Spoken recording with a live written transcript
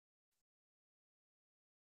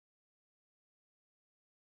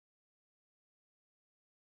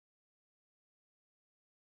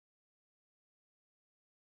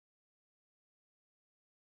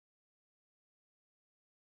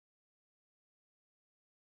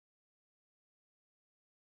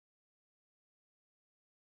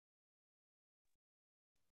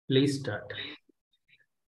Please start.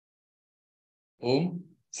 Om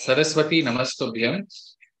Saraswati Namastubhyam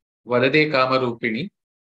Vadade Kamarupini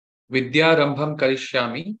Vidyarambham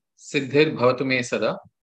Karishyami Siddhir Bhavatu Me Sada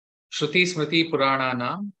Shruti Smriti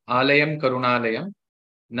Purananam Alayam Karunalayam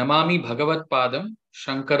Namami Bhagavat Padam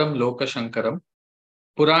Shankaram Loka Shankaram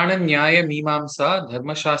Purana Nyaya Mimamsa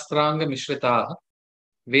Dharma Shastranga Mishritaha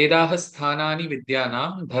Vedaha Sthanani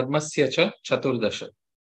Vidyanam Dharmasya Cha Chaturdasha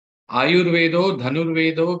Ayurvedo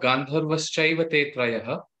Dhanurvedo Gandharvaschaiva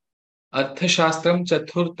Tetrayaha अर्थशास्त्रम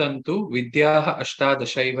चतुर्थंतु विद्याः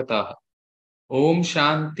अष्टादशैवताः Om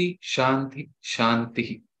Shanti Shanti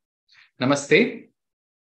Shanti Namaste.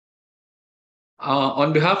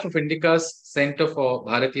 On behalf of Indica's Center for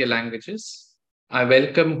Bharatiya Languages, I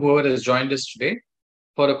welcome whoever has joined us today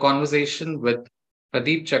for a conversation with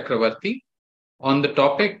Pradeep Chakravarthy on the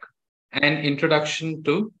topic An Introduction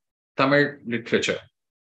to Tamil Literature.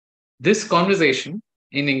 This conversation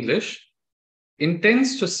in English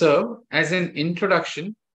intends to serve as an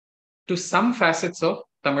introduction to some facets of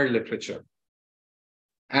Tamil literature.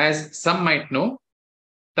 As some might know,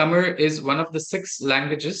 Tamil is one of the 6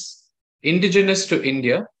 languages indigenous to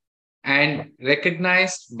India and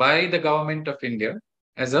recognized by the government of India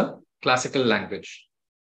as a classical language.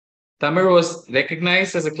 Tamil was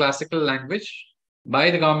recognized as a classical language by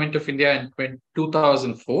the government of India in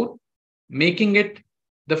 2004, making it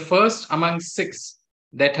the first among 6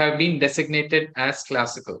 that have been designated as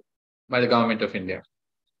classical by the government of India.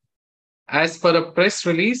 As per a press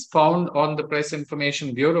release found on the Press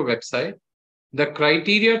Information Bureau website, the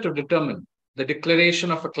criteria to determine the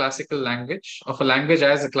declaration of a classical language, of a language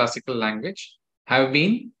as a classical language, have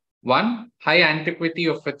been 1, high antiquity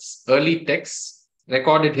of its early texts,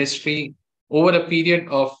 recorded history over a period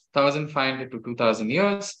of 1,500 to 2,000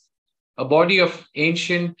 years, a body of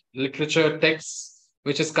ancient literature texts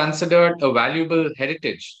which is considered a valuable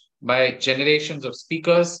heritage by generations of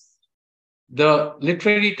speakers, the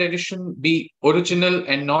literary tradition be original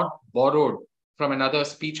and not borrowed from another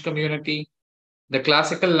speech community, the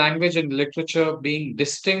classical language and literature being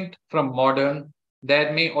distinct from modern.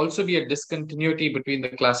 There may also be a discontinuity between the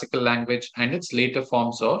classical language and its later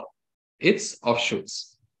forms or its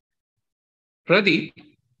offshoots. Pradeep,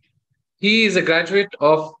 he is a graduate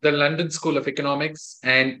of the London School of Economics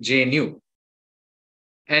and JNU.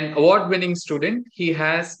 An award-winning student, he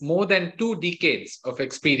has more than 2 decades of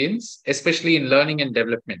experience, especially in learning and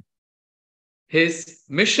development. His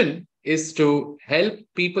mission is to help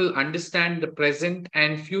people understand the present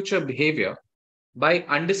and future behavior by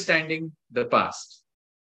understanding the past.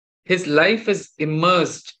 His life is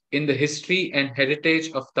immersed in the history and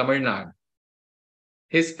heritage of Tamil Nadu.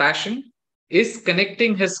 His passion is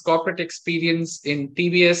connecting his corporate experience in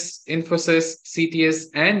TVS, Infosys, CTS,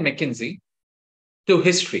 and McKinsey to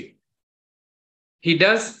history. He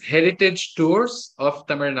does heritage tours of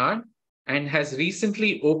Tamil Nadu and has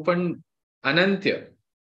recently opened Anantya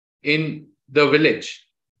in the village,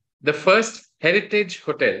 the first heritage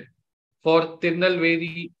hotel for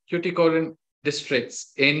Tirunelveli, Tuticorin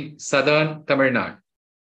districts in southern Tamil Nadu.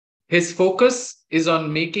 His focus is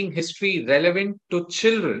on making history relevant to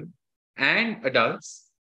children and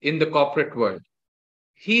adults in the corporate world.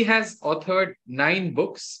 He has authored 9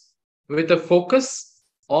 books with a focus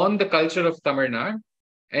on the culture of Tamil Nadu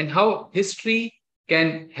and how history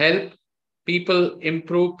can help people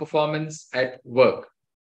improve performance at work.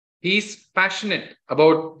 He's passionate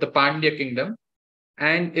about the Pandya kingdom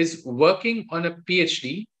and is working on a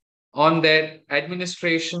PhD on their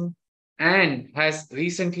administration and has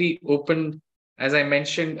recently opened, as I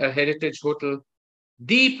mentioned, a heritage hotel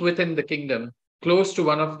deep within the kingdom, close to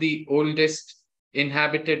one of the oldest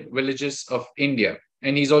inhabited villages of India.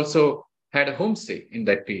 And he's also had a homestay in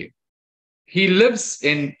that period. He lives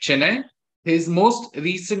in Chennai. His most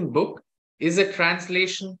recent book is a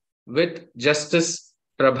translation with Justice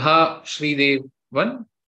Prabha Sridevan,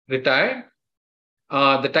 retired,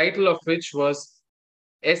 the title of which was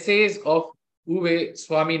Essays of Uve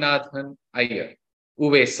Swaminathan Iyer,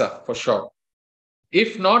 Uvesa for short.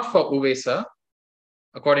 If not for Uvesa,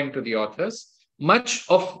 according to the authors, much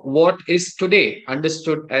of what is today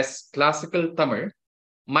understood as classical Tamil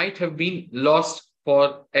might have been lost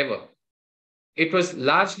forever. It was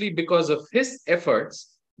largely because of his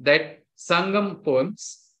efforts that Sangam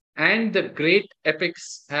poems and the great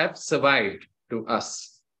epics have survived to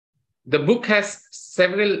us. The book has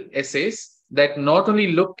several essays that not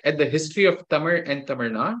only look at the history of Tamil and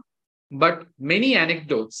Tamil Nadu, but many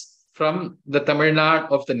anecdotes from the Tamil Nadu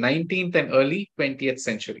of the 19th and early 20th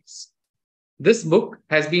centuries. This book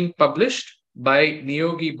has been published by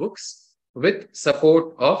Niyogi Books with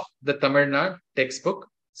support of the Tamil Nadu Textbook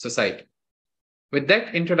Society. With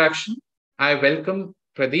that introduction, I welcome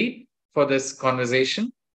Pradeep for this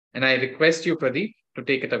conversation, and I request you, Pradeep, to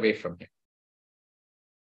take it away from here.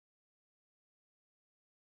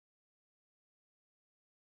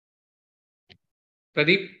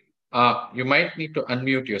 Pradeep, you might need to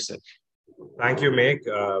unmute yourself. Thank you, Meg.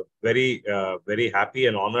 Very happy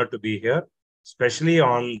and honored to be here, especially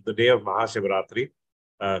on the day of Mahashivratri.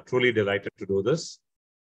 Truly delighted to do this.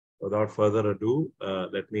 Without further ado,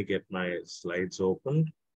 let me get my slides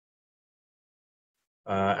opened.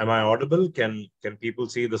 Am I audible? Can people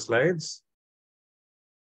see the slides?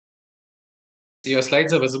 Your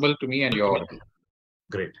slides are visible to me and you're audible.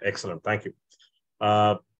 Great, excellent. Thank you.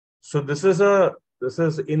 So this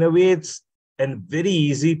is in a way it's a very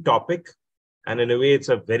easy topic, and in a way it's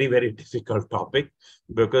a very difficult topic,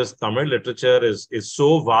 because Tamil literature is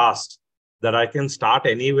so vast that I can start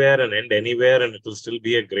anywhere and end anywhere, and it will still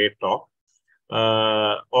be a great talk.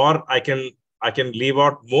 Or I can leave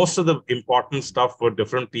out most of the important stuff for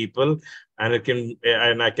different people, and I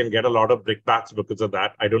can get a lot of brickbats because of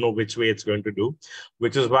that. I don't know which way it's going to do,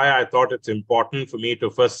 which is why I thought it's important for me to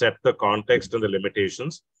first set the context and the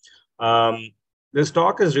limitations. This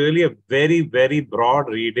talk is really a very broad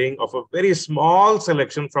reading of a very small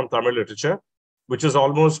selection from Tamil literature, which is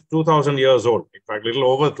almost 2,000 years old. In fact, a little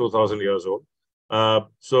over 2,000 years old.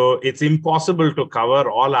 So it's impossible to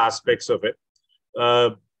cover all aspects of it.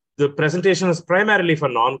 The presentation is primarily for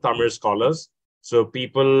non-Tamil scholars. So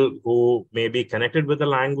people who may be connected with the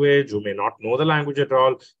language, who may not know the language at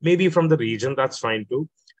all, maybe from the region, that's fine too.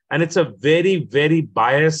 And it's a very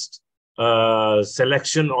biased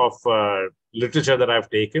selection of literature that I've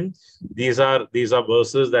taken. These are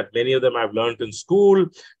verses that many of them I've learned in school.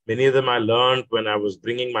 Many of them I learned when I was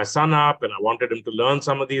bringing my son up, and I wanted him to learn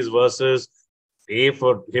some of these verses. A,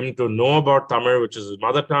 for him to know about Tamil, which is his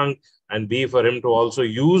mother tongue, and B, for him to also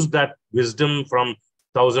use that wisdom from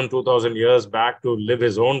 1,000, 2,000 years back to live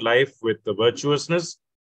his own life with the virtuousness.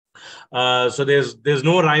 So there's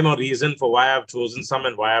no rhyme or reason for why I've chosen some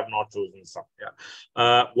and why I've not chosen some.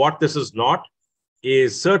 Yeah. What this is not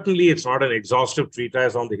is certainly it's not an exhaustive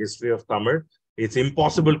treatise on the history of Tamil. It's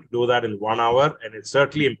impossible to do that in 1 hour, and it's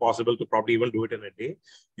certainly impossible to probably even do it in a day.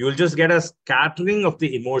 You'll just get a scattering of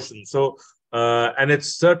the emotions. So, and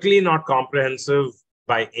it's certainly not comprehensive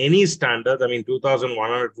by any standard. I mean,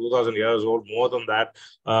 2,100, 2,000 years old, more than that.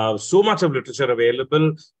 So much of literature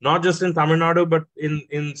available, not just in Tamil Nadu, but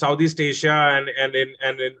in Southeast Asia and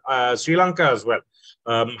in Sri Lanka as well.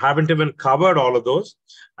 Haven't even covered all of those.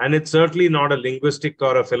 And it's certainly not a linguistic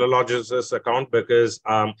or a philologist's account, because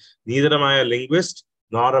neither am I a linguist,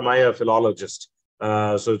 nor am I a philologist.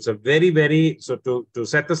 So it's a so to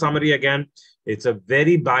set the summary again, it's a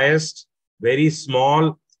very biased, very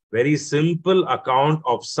small, very simple account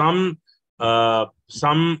of some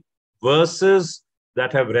verses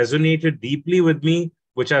that have resonated deeply with me,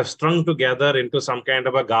 which I've strung together into some kind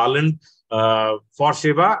of a garland for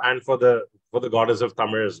Shiva and for the goddess of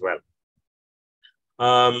Tamil as well.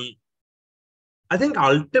 I think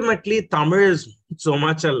ultimately Tamil is so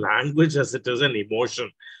much a language as it is an emotion.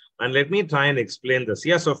 And let me try and explain this.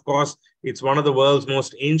 Yes, of course, it's one of the world's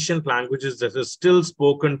most ancient languages that is still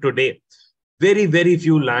spoken today. Very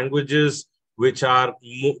few languages which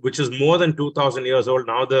is more than 2,000 years old.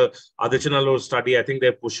 Now the Adichinallur study, I think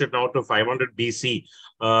they push it now to 500 BC.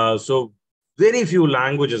 So very few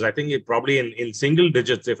languages, I think it probably in single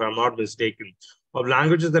digits, if I'm not mistaken, of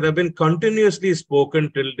languages that have been continuously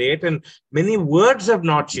spoken till date, and many words have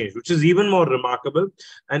not changed, which is even more remarkable.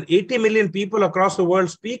 And 80 million people across the world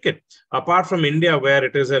speak it, apart from India, where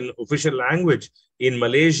it is an official language. In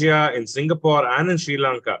Malaysia, in Singapore, and in Sri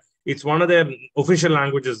Lanka, it's one of their official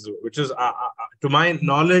languages, which is, to my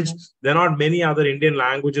knowledge, there are not many other Indian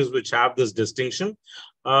languages which have this distinction.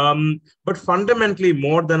 But fundamentally,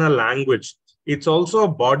 more than a language, it's also a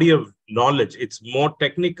body of knowledge. It's more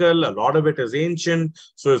technical. A lot of it is ancient.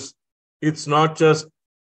 So it's not just,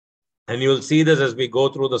 and you'll see this as we go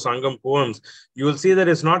through the Sangam poems, you will see that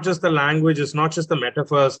it's not just the language, it's not just the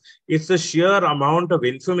metaphors, it's the sheer amount of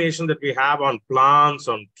information that we have on plants,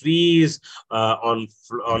 on trees, on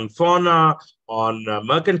fauna, on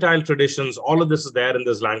mercantile traditions. All of this is there in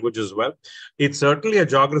this language as well. It's certainly a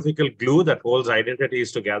geographical glue that holds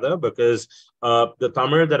identities together, because the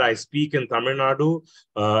Tamil that I speak in Tamil Nadu,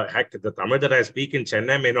 heck, the Tamil that I speak in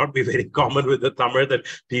Chennai may not be very common with the Tamil that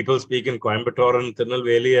people speak in Coimbatore and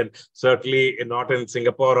Tirunelveli, and certainly not in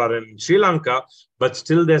Singapore or in Sri Lanka. But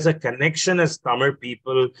still, there's a connection as Tamil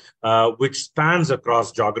people which spans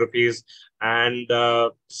across geographies. And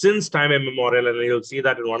since time immemorial, and you'll see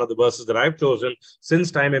that in one of the verses that I've chosen,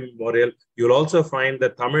 since time immemorial, you'll also find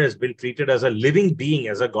that Tamil has been treated as a living being,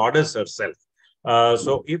 as a goddess herself.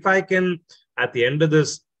 So if I can, at the end of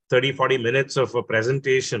this 30, 40 minutes of a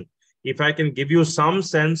presentation, if I can give you some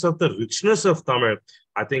sense of the richness of Tamil,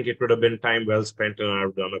 I think it would have been time well spent and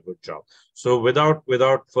I've done a good job. So without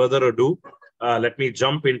further ado, let me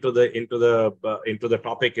jump into the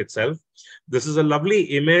topic itself. This is a lovely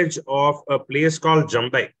image of a place called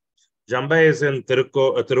Jambai. Jambai is in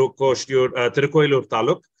Tirukkoilur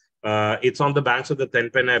Taluk. It's on the banks of the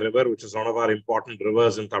Tenpenna River, which is one of our important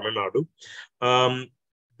rivers in Tamil Nadu.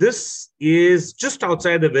 This is just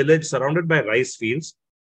outside the village, surrounded by rice fields.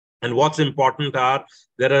 And what's important are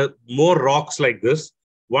there are more rocks like this.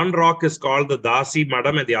 One rock is called the Dasi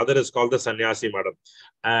Madam and the other is called the Sannyasi Madam.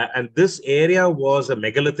 And this area was a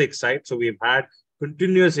megalithic site. So we've had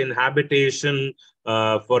continuous inhabitation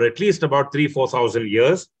for at least about 3,000-4,000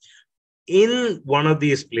 years. In one of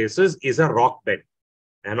these places is a rock bed.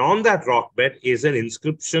 And on that rock bed is an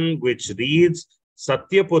inscription which reads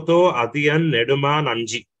Satyaputo Adiyan Neduman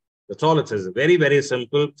Anji. That's all it says. Very, very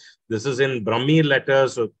simple. This is in Brahmi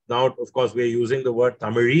letters. So now, of course, we're using the word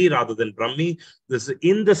Tamili rather than Brahmi. This is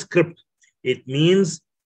in the script. It means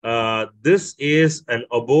this is an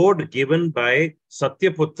abode given by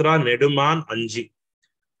Satyaputra Neduman Anji.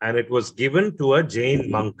 And it was given to a Jain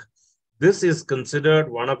monk. This is considered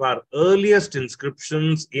one of our earliest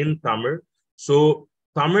inscriptions in Tamil. So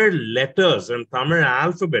Tamil letters and Tamil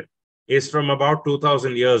alphabet is from about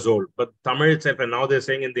 2,000 years old. But Tamil itself, and now they're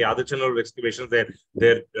saying in the other channel of excavations,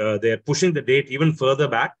 they're pushing the date even further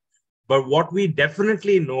back. But what we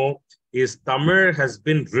definitely know is Tamil has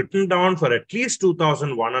been written down for at least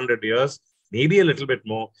 2,100 years, maybe a little bit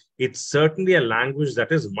more. It's certainly a language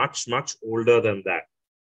that is much, much older than that.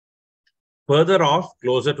 Further off,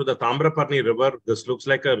 closer to the Tambraparni River, this looks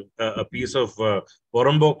like a piece of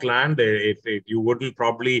Porambok land. If you wouldn't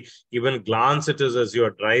probably even glance at it as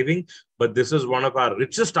you're driving, but this is one of our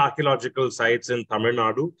richest archaeological sites in Tamil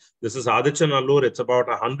Nadu. This is Adichanallur. It's about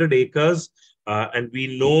 100 acres. And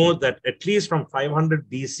we know that at least from 500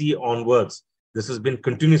 BC onwards, this has been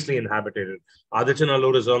continuously inhabited.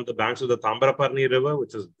 Adichanallur is on the banks of the Tambraparni River,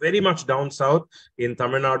 which is very much down south in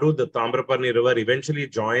Tamil Nadu. The Tambraparni River eventually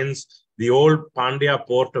joins the old Pandya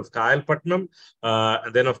port of Kayalpatnam.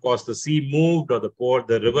 And then, of course, the sea moved, or the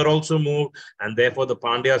river also moved, and therefore the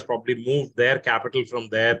Pandyas probably moved their capital from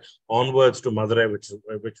there onwards to Madurai, which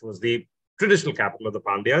was the traditional capital of the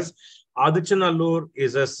Pandyas. Adichanallur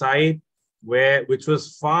is a site which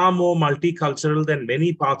was far more multicultural than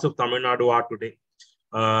many parts of Tamil Nadu are today.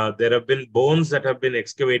 There have been bones that have been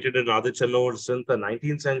excavated in Adichanallur since the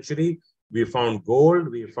 19th century. We found gold,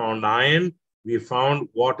 we found iron, we found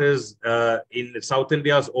what is in South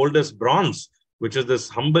India's oldest bronze, which is this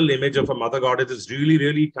humble image of a mother goddess. It's really,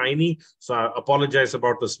 really tiny. So I apologize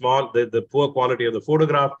about the poor quality of the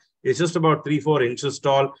photograph. It's just about 3-4 inches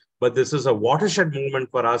tall, but this is a watershed moment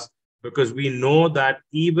for us, because we know that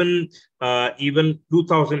even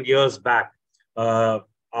 2,000 years back,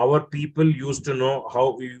 our people used to know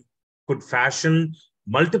how we could fashion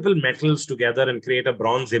multiple metals together and create a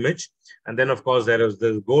bronze image. And then, of course, there is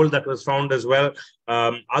the gold that was found as well.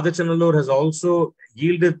 Adichanallur has also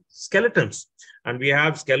yielded skeletons. And we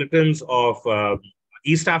have skeletons of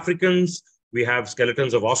East Africans. We have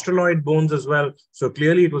skeletons of Australoid bones as well. So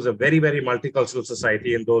clearly, it was a very, very multicultural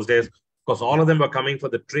society in those days. Because all of them were coming for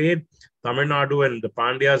the trade. Tamil Nadu and the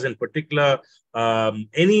Pandyas in particular,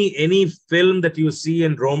 any film that you see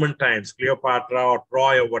in Roman times, Cleopatra or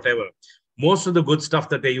Troy or whatever, most of the good stuff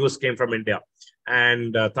that they used came from India.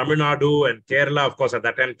 And Tamil Nadu and Kerala, of course, at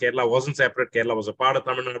that time, Kerala wasn't separate. Kerala was a part of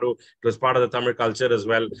Tamil Nadu. It was part of the Tamil culture as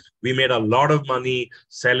well. We made a lot of money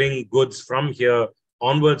selling goods from here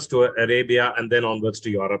onwards to Arabia and then onwards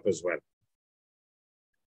to Europe as well.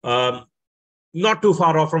 Not too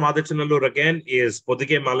far off from Adichanallur again is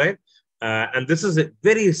Podige Malai. And this is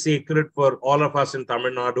very sacred for all of us in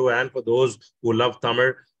Tamil Nadu and for those who love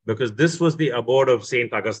Tamil, because this was the abode of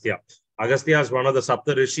Saint Agastya. Agastya is one of the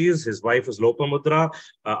Sapta Rishis. His wife is Lopamudra.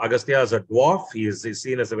 Agastya is a dwarf. He is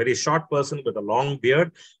seen as a very short person with a long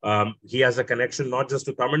beard. He has a connection not just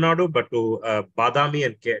to Tamil Nadu, but to Badami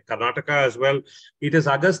and Karnataka as well. It is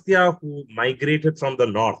Agastya who migrated from the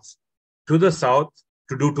north to the south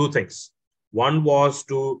to do two things. One was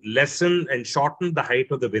to lessen and shorten the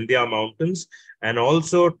height of the Vindhya mountains, and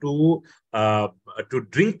also to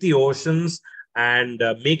drink the oceans and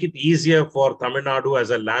make it easier for Tamil Nadu as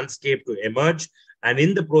a landscape to emerge. And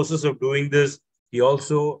in the process of doing this, he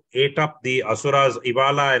also ate up the Asuras,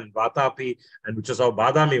 Ivala and Vatapi, and which is how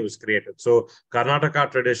Badami was created. So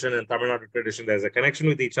Karnataka tradition and Tamil Nadu tradition, there's a connection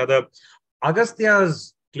with each other.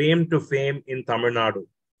 Agastya's claim to fame in Tamil Nadu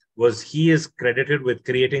was he is credited with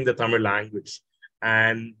creating the Tamil language.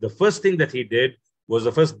 And the first thing that he did was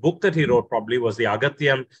the first book that he wrote probably was the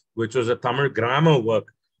Agatyam, which was a Tamil grammar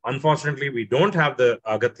work. Unfortunately, we don't have the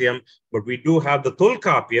Agatyam, but we do have the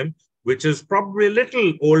Tolkappiyam, which is probably a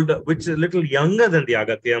little older, which is a little younger than the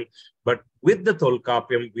Agatyam. But with the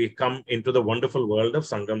Tolkappiyam, we come into the wonderful world of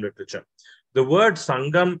Sangam literature. The word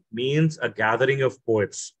Sangam means a gathering of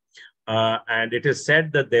poets. And it is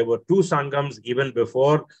said that there were two Sangams even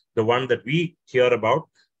before the one that we hear about.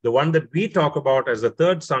 The one that we talk about as the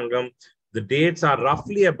third Sangam, the dates are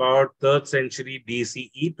roughly about 3rd century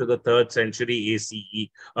BCE to the 3rd century CE.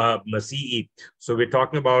 So we're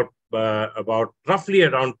talking about roughly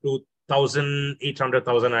around 2,800,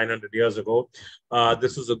 1,900 years ago.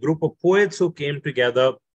 This was a group of poets who came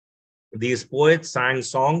together. These poets sang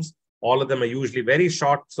songs. All of them are usually very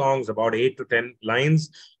short songs, about 8 to 10 lines.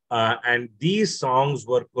 And these songs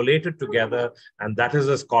were collated together, and that is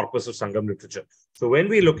this corpus of Sangam literature. So when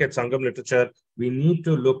we look at Sangam literature, we need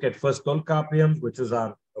to look at first Tolkappiyam, which is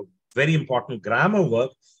our very important grammar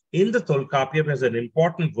work. In the Tolkappiyam, there's an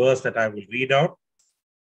important verse that I will read out.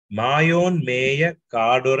 Mayon meya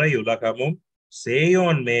kadura yulakamum,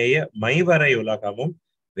 seyon meya maivara yulakamum,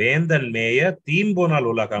 vendan meya timbonal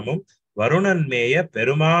yulakamum, varunan meya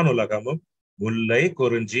peruman yulakamum, Mullai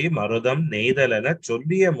Kurunji Marudam Neidalana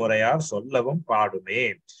Cholliya Murayar Sollavam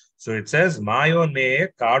Padume. So it says Mayon Me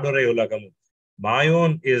Kadure Ulagamu.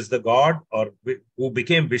 Mayon is the god or who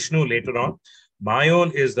became Vishnu later on.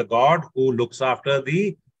 Mayon is the god who looks after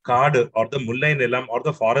the Kad or the Mullai Nilam or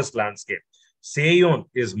the forest landscape. Seyon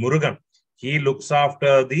is Murugan. He looks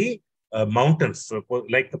after the mountains, so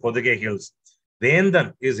like the Podige hills.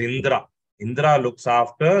 Vendan is Indra. Indra looks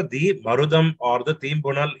after the Marudam or the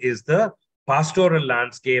Timbunal is the pastoral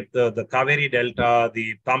landscape, the Kaveri Delta,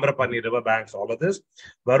 the Tamrapanni river banks, all of this.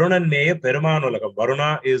 Varunan Meya Perumanulagam.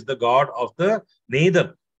 Varuna is the god of the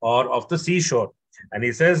Neidal or of the seashore. And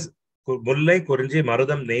he says, Mullai Kurinji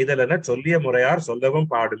Marudam Neidalana Cholliya Murayar Sollavam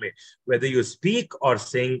Padume. Whether you speak or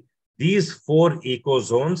sing, these 4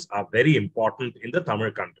 ecozones are very important in the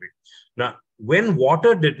Tamil country. Now, when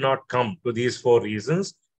water did not come to these 4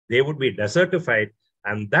 regions, they would be desertified,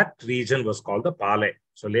 and that region was called the Palai.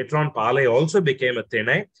 So later on, Palai also became a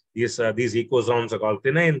Thinai. These ecozones are called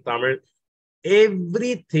Thinai in Tamil.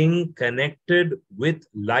 Everything connected with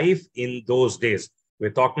life in those days.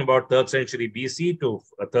 We're talking about 3rd century BC to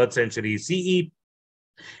 3rd century CE.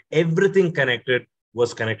 Everything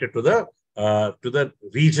was connected to the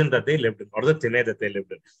region that they lived in, or the Thinai that they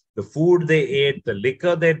lived in. The food they ate, the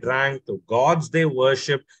liquor they drank, the gods they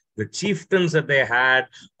worshipped, the chieftains that they had,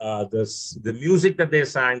 the music that they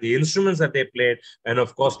sang, the instruments that they played, and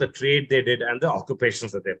of course the trade they did and the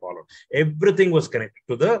occupations that they followed. Everything was connected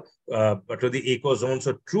to the ecozone.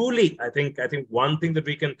 So truly, I think one thing that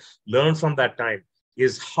we can learn from that time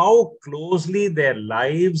is how closely their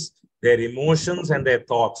lives, their emotions, and their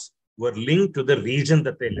thoughts were linked to the region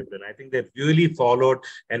that they lived in. I think they really followed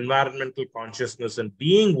environmental consciousness and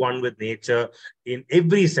being one with nature in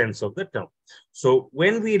every sense of the term. So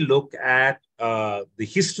when we look at the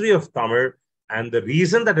history of Tamil, and the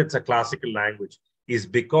reason that it's a classical language is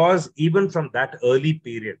because even from that early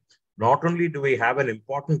period, not only do we have an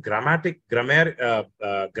important grammar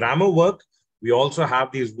work, we also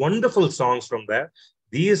have these wonderful songs from there.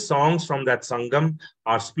 These songs from that Sangam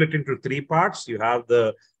are split into 3 parts. You have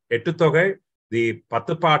the Ettutogai, the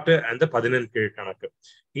Pathupattu, and the Padinankizhkanakku.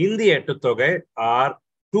 In the Ettutogai are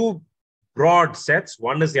 2 broad sets.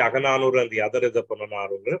 One is the Agananuru and the other is the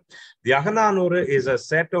Purananuru. The Agananuru is a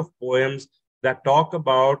set of poems that talk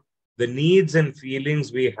about the needs and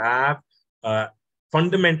feelings we have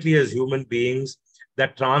fundamentally as human beings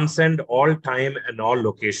that transcend all time and all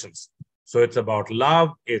locations. So it's about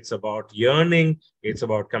love, it's about yearning, it's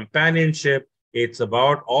about companionship, it's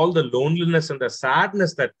about all the loneliness and the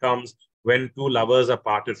sadness that comes when 2 lovers are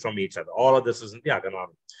parted from each other. All of this is in the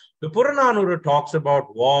Agananuru. The Purananuru talks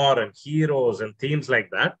about war and heroes and themes like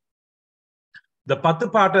that. The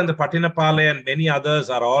Pathupattu and the Patinapale and many others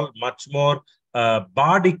are all much more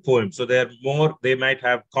bardic poems. So they might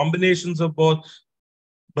have combinations of both,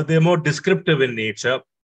 but they're more descriptive in nature.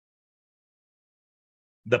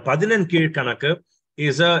 The Padinankizhkanakku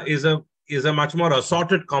is a much more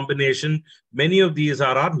assorted combination. Many of these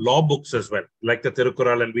are our law books as well, like the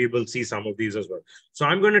Tirukkural, and we will see some of these as well. So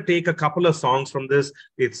I'm going to take a couple of songs from this.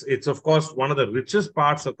 It's of course one of the richest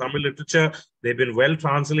parts of Tamil literature. They've been well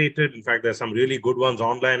translated. In fact, there's some really good ones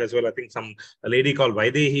online as well. I think a lady called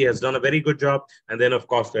Vaidehi has done a very good job. And then of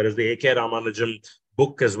course there is the A.K. Ramanujam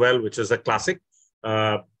book as well, which is a classic.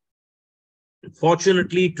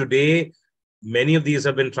 Fortunately, today, many of these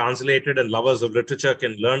have been translated and lovers of literature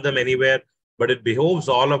can learn them anywhere. but it behoves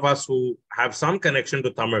all of us who have some connection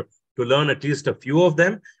to Tamil to learn at least a few of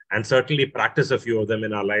them and certainly practice a few of them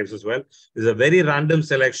in our lives as well. This is a very random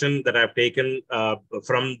selection that I've taken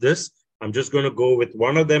from this. I'm just going to go with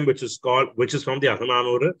one of them, which is from the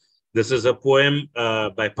Ahananuru. This is a poem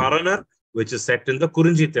by Paranar, which is set in the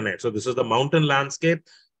Kurinji Thinai. So this is the mountain landscape.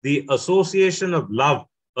 The association of love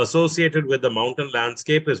associated with the mountain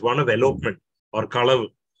landscape is one of elopement or color.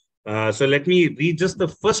 So let me read just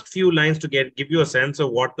the first few lines to give you a sense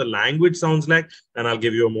of what the language sounds like, and I'll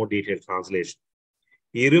give you a more detailed translation.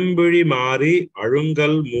 Irumburi mari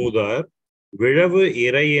arungal mudar விழவு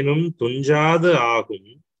இறையினும் துஞ்சாது ஆகும்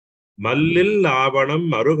மல்லில் ஆவணம்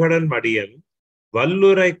மறுகடன் மடியன்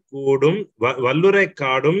வல்லுரை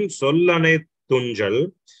காடும் சொல்லனை துஞ்சல்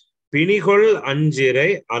பிணிகொள் அஞ்சிரை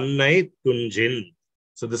அன்னை துஞ்சின்.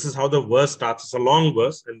 So this is how the verse starts. It's a long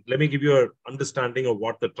verse, and let me give you an understanding of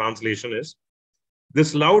what the translation is. This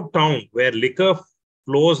loud town where liquor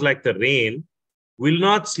flows like the rain will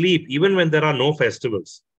not sleep even when there are no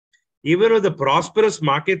festivals. Even when the prosperous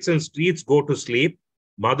markets and streets go to sleep,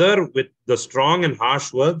 mother with the strong and harsh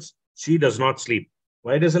words, she does not sleep.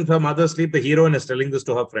 Why doesn't her mother sleep? The heroine is telling this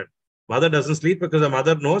to her friend. Mother doesn't sleep because the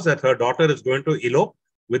mother knows that her daughter is going to elope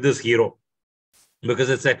with this hero, because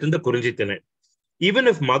it's set in the Kurinji Thinai. Even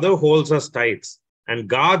if mother holds us tight and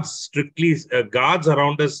guards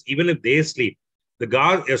around us, even if they sleep,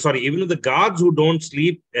 even if the guards who don't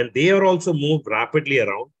sleep and they are also moved rapidly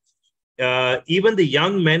around, even the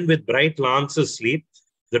young men with bright lances sleep.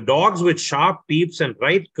 The dogs with sharp peeps and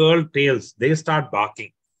right curled tails, they start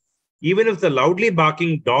barking. Even if the loudly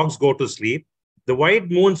barking dogs go to sleep, the white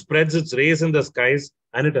moon spreads its rays in the skies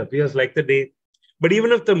and it appears like the day. But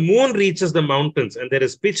even if the moon reaches the mountains and there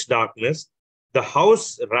is pitch darkness, the house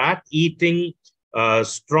rat-eating,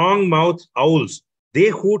 strong-mouthed owls, they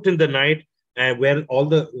hoot in the night where all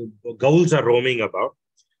the gulls are roaming about.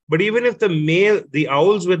 But even if the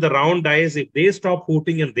owls with the round eyes, if they stop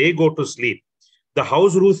hooting and they go to sleep, the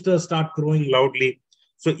house roosters start crowing loudly.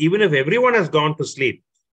 So even if everyone has gone to sleep,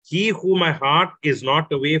 he whom my heart is not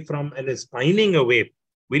away from and is pining away,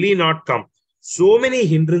 will he not come? So many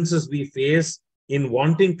hindrances we face in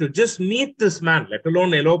wanting to just meet this man, let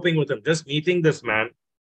alone eloping with him, just meeting this man.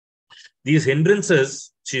 These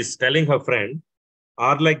hindrances, she's telling her friend,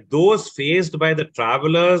 are like those faced by the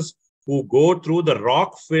travelers who go through the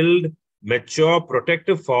rock-filled, mature,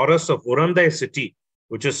 protective forests of Urandai city,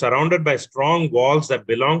 which is surrounded by strong walls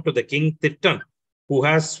that belong to the king Tittan, who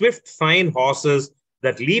has swift, fine horses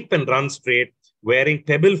that leap and run straight, wearing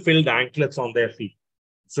pebble-filled anklets on their feet.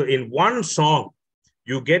 So in one song,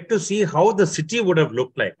 you get to see how the city would have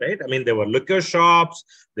looked like, right? I mean, there were liquor shops,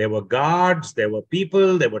 there were guards, there were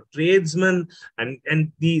people, there were tradesmen,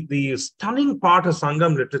 and the stunning part of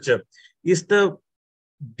Sangam literature is the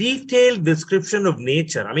detailed description of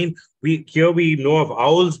nature. I mean, we know of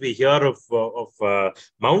owls, we hear of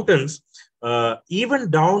mountains, even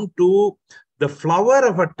down to the flower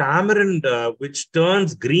of a tamarind which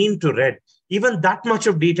turns green to red. Even that much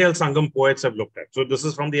of detail Sangam poets have looked at. So this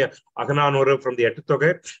is from the Agananura, from the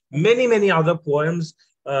Ettutogai. Many other poems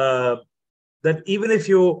that even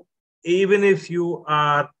if you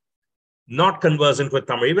are not conversant with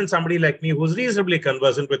Tamil, even somebody like me who's reasonably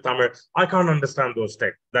conversant with Tamil, I can't understand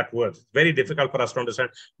that words. It's very difficult for us to understand.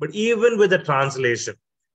 But even with the translation,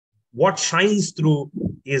 what shines through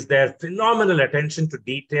is their phenomenal attention to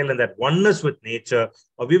detail and that oneness with nature,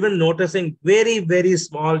 of even noticing very, very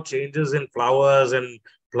small changes in flowers and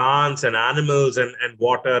plants and animals and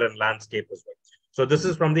water and landscape as well. So this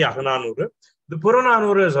is from the Ahananura. The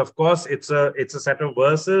Purananura is, of course, it's a set of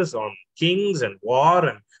verses on kings and war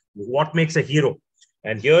and what makes a hero.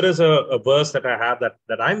 And here is a verse that I have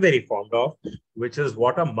that I'm very fond of, which is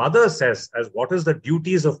what a mother says as what is the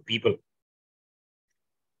duties of people.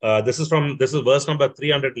 This is verse number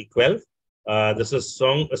 312. This is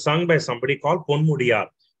sung by somebody called Ponmudiyar.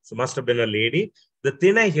 So must have been a lady. The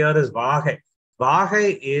Thinai here is Vahai.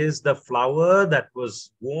 Vahai is the flower that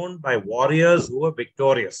was worn by warriors who were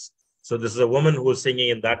victorious. So this is a woman who is singing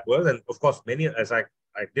in that verse. And of course, many, as I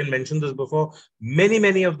didn't mention this before,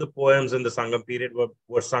 many of the poems in the Sangam period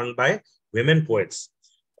were sung by women poets.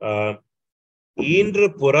 Indru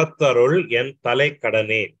Purattarul en Thalai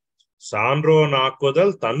Kadane. சான்றோ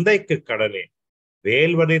நாக்குதல் தந்தைக்கு கடனே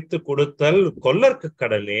வேல்வடித்து கொடுத்தல் கொல்லர்க்கு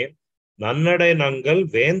கடனே நன்னடை நங்கள்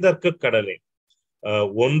வேந்தற்கு கடனே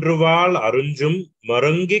ஒன்றுவாள் அருஞ்சும்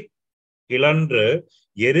மருங்கி கிளன்று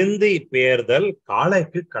எரிந்து பெயர்தல்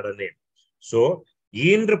காளைக்கு கடனே. So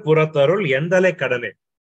ஈன்று புறத்தருள் எந்தலை கடனே,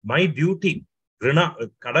 my duty,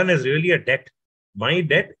 kadan is really a debt. My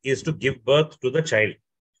debt is to give birth to the child.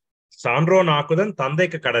 சான்றோ நாக்குதல்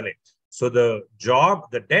தந்தைக்கு கடனே. So the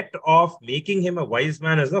job, the debt of making him a wise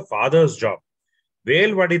man is the father's job. Vel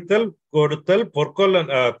vadithal koduthal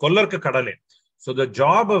kollarku kadane. So the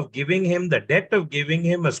job of giving him, the debt of giving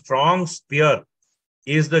him a strong spear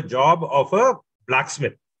is the job of a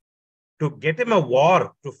blacksmith. To get him a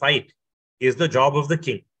war to fight is the job of the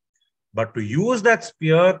king. But to use that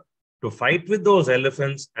spear to fight with those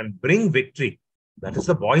elephants and bring victory, that is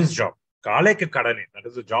the boy's job. That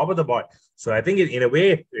is the job of the boy. So I think in a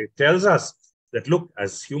way, it tells us that, look,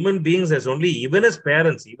 as human beings, there's only, even as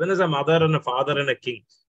parents, even as a mother and a father and a king,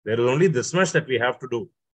 there is only this much that we have to do.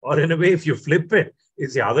 Or in a way, if you flip it,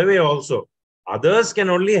 it's the other way also. Others can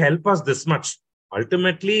only help us this much.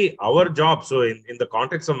 Ultimately, our job, so in the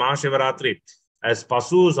context of Mahashivaratri, as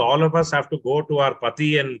Pasus, all of us have to go to our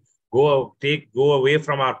Pati and go away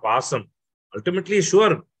from our pasam. Ultimately,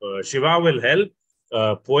 sure, Shiva will help,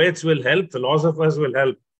 poets will help, philosophers will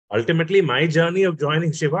help. Ultimately, my journey of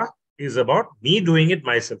joining Shiva is about me doing it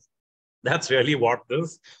myself. That's really what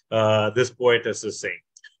this poetess is saying.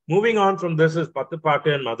 Moving on from this is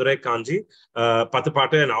Patapata and Madurai Kanji.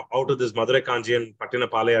 Patapata and out of this Madurai Kanji and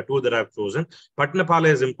Pattinapalai are two that I've chosen. Pattinapalai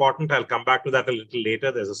is important. I'll come back to that a little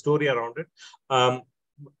later. There's a story around it.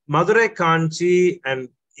 Madurai Kanji and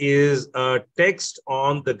is a text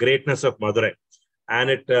on the greatness of Madurai. And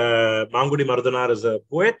Mangudi Mardanar is a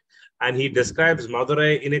poet, and he describes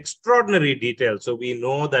Madurai in extraordinary detail. So we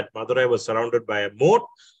know that Madurai was surrounded by a moat.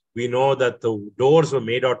 We know that the doors were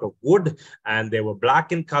made out of wood and they were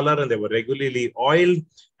black in color and they were regularly oiled.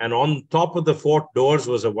 And on top of the fort doors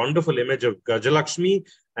was a wonderful image of Gajalakshmi.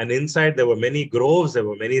 And inside there were many groves, there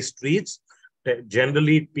were many streets.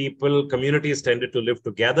 Generally, communities tended to live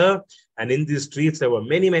together. And in these streets, there were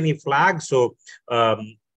many, many flags. So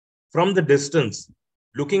from the distance,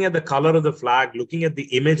 looking at the color of the flag, looking at the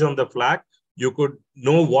image on the flag, you could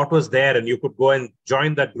know what was there and you could go and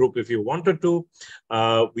join that group if you wanted to.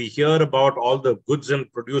 We hear about all the goods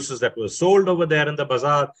and produces that were sold over there in the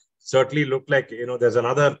bazaar. Certainly looked like, there's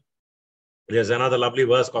another lovely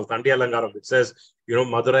verse called Tandi Alangaram, which says,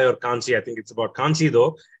 Madurai or Kanchi. I think it's about Kanchi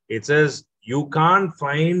though. It says, you can't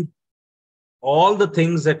find all the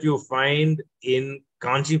things that you find in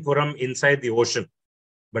Kanchipuram inside the ocean.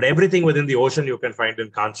 But everything within the ocean you can find in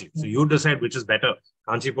Kanchi. So you decide which is better,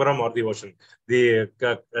 Kanchipuram or the ocean.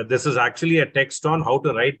 This is actually a text on how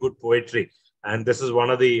to write good poetry. And this is one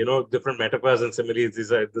of the different metaphors and similes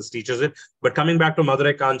this teaches it. But coming back to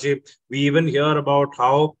Madurai Kanchi, we even hear about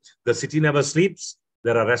how the city never sleeps.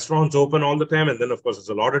 There are restaurants open all the time. And then, of course, there's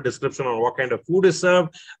a lot of description on what kind of food is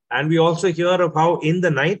served. And we also hear of how in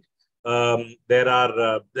the night,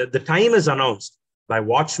 the time is announced by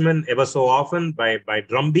watchmen ever so often, by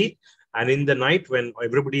drumbeat. And in the night, when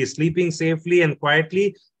everybody is sleeping safely and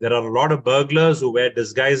quietly, there are a lot of burglars who wear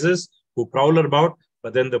disguises, who prowl about.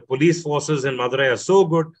 But then the police forces in Madurai are so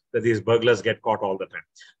good that these burglars get caught all the time.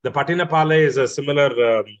 The Pattinapalai is a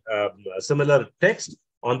similar text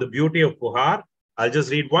on the beauty of Puhar. I'll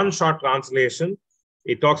just read one short translation.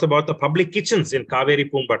 It talks about the public kitchens in Kaveri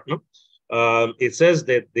Pumpatnam. It says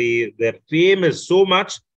that their fame is so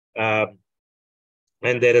much,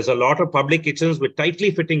 and there is a lot of public kitchens with tightly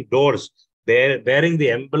fitting doors bearing the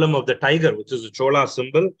emblem of the tiger, which is the Chola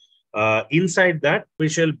symbol. Inside that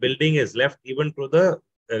official building is left even to the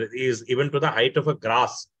height of a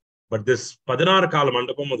grass. But this Padinar Kala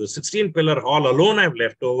Mandapam, or the 16-pillar hall alone, I've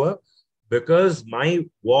left over because my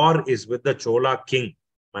war is with the Chola king.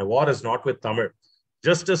 My war is not with Tamil.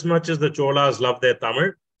 Just as much as the Cholas love their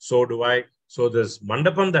Tamil, so do I. So this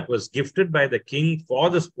mandapam that was gifted by the king for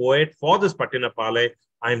this poet, for this Pattinapalai,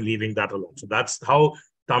 I'm leaving that alone. So that's how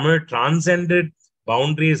Tamil transcended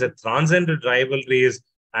boundaries, it transcended rivalries,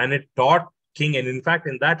 and it taught king. And in fact,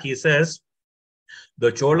 in that he says,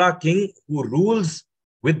 the Chola king who rules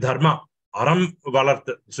with dharma, aram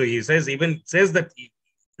valartha. So he says, that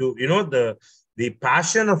the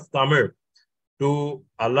passion of Tamil to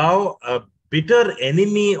allow a bitter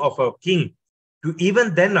enemy of a king to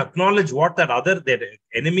even then acknowledge what that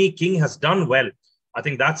enemy king has done well. I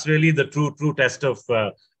think that's really the true test of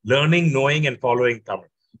learning, knowing, and following Tamil.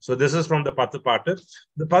 So this is from the Patapata.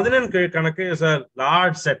 The Padinan Kanaka is a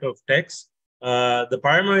large set of texts. The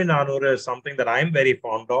Paramari Nanura is something that I'm very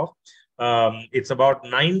fond of. It's about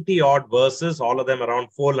 90 odd verses, all of them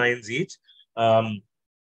around 4 lines each.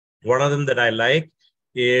 One of them that I like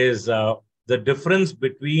is the difference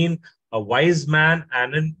between a wise man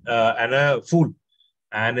and a fool.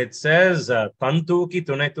 And it says, Tantuki,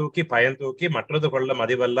 Tunatuki, Payantuki, Matradu Kolla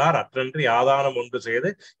Madivallar, Atrantri, Yadana Mundu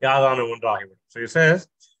Sede, Yadana Mundrahivan. So he says,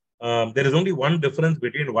 there is only one difference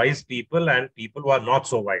between wise people and people who are not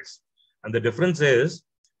so wise. And the difference is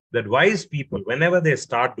that wise people, whenever they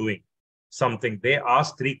start doing, something, they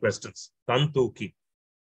ask three questions. Tantuki.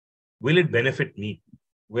 Will it benefit me?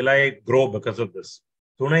 Will I grow because of this?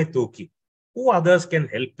 Tunai Tuki. Who others can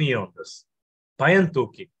help me on this? Payan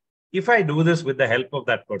Tuki. If I do this with the help of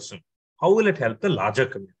that person, how will it help the larger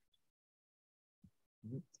community?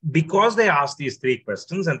 Because they ask these three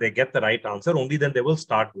questions and they get the right answer, only then they will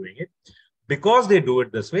start doing it. Because they do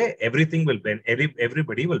it this way, everybody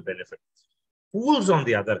will benefit. Fools, on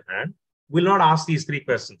the other hand, will not ask these three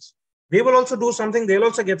questions. They will also do something, they'll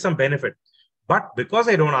also get some benefit. But because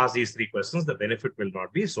I don't ask these three questions, the benefit will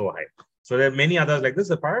not be so high. So there are many others like this.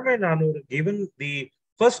 The Paramay, given the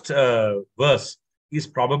first verse, is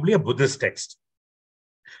probably a Buddhist text.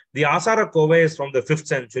 The Asara Kove is from the 5th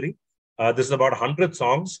century. This is about 100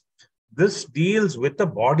 songs. This deals with the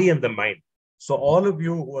body and the mind. So all of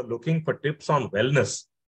you who are looking for tips on wellness,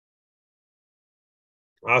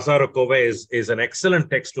 Asara Kove is an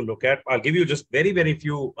excellent text to look at. I'll give you just very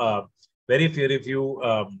few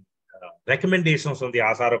recommendations on the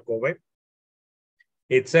Asara Kove.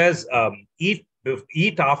 It says,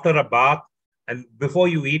 eat after a bath, and before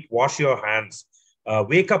you eat, wash your hands.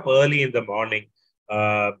 Wake up early in the morning.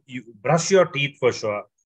 You brush your teeth for sure.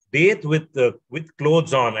 Bathe with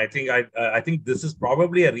clothes on. I think this is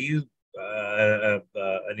probably a real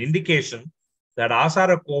an indication that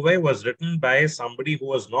Asara Kove was written by somebody who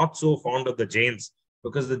was not so fond of the Jains,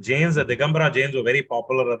 because the Jains, the Digambara Jains, were very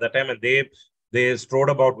popular at that time, and they strode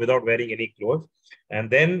about without wearing any clothes. And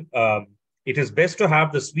then it is best to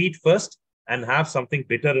have the sweet first and have something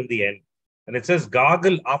bitter in the end. And it says,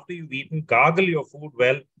 gargle after you've eaten, gargle your food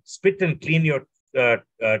well, spit and clean your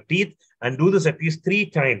teeth, and do this at least 3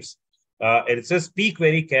 times. It says, speak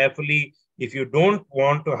very carefully. If you don't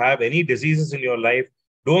want to have any diseases in your life,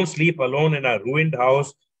 don't sleep alone in a ruined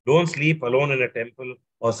house. Don't sleep alone in a temple,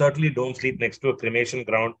 or certainly don't sleep next to a cremation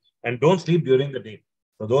ground, and don't sleep during the day.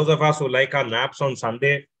 So those of us who like our naps on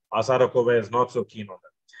Sunday, Asara Kove is not so keen on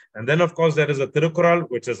that. And then, of course, there is a Tirukkural,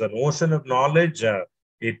 which is an ocean of knowledge.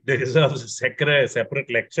 It deserves a separate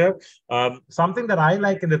lecture. Something that I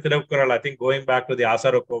like in the Tirukkural, I think, going back to the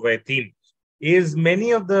Asara Kove theme, is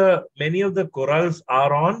many of the Kurals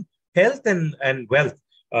are on health and wealth.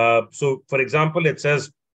 So, for example, it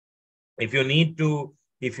says, if we need to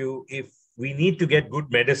get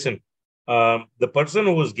good medicine, the person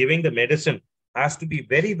who is giving the medicine has to be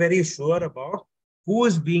very sure about who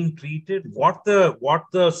is being treated, what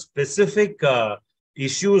the specific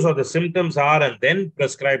issues or the symptoms are, and then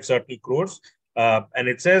prescribe certain cures. And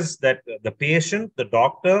it says that the patient, the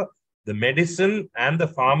doctor, the medicine, and the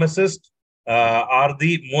pharmacist are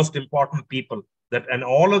the most important people. And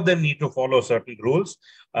all of them need to follow certain rules,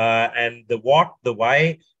 and the what, the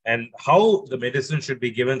why, and how the medicine should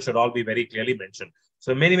be given should all be very clearly mentioned.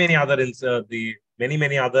 So many other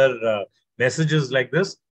messages like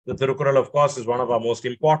this. The Tirukkural, of course, is one of our most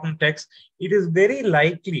important texts. It is very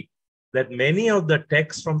likely that many of the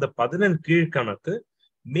texts from the Padinan Keezhkanakku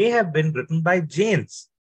may have been written by Jains,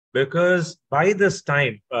 because by this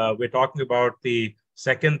time, we're talking about the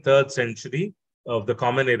 2nd, 3rd century of the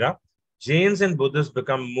Common Era, Jains and Buddhists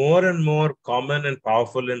become more and more common and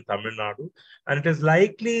powerful in Tamil Nadu. And it is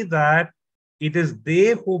likely that it is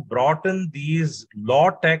they who brought in these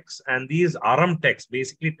law texts and these Aram texts,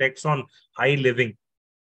 basically texts on high living.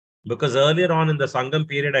 Because earlier on in the Sangam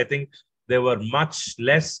period, I think there were much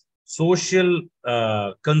less social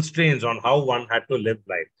constraints on how one had to live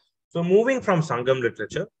life. So moving from Sangam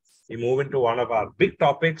literature, we move into one of our big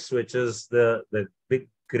topics, which is the big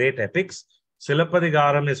great epics.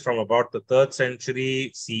 Silappadigaram is from about the 3rd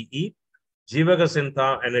century CE. Jivaga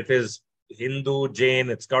Sinta, and it is Hindu,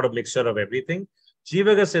 Jain, it's got a mixture of everything.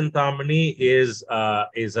 Jivaga Sintamani is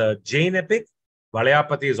a Jain epic.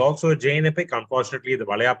 Valayapati is also a Jain epic. Unfortunately, the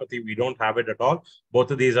Valayapati, we don't have it at all.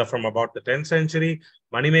 Both of these are from about the 10th century.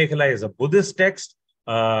 Manimekhala is a Buddhist text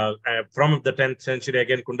from the 10th century.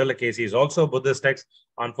 Again, Kundalakesi is also a Buddhist text.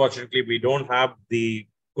 Unfortunately, we don't have the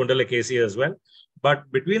Kundalakesi as well.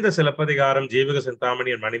 But between the Silappadigaram, Jivaga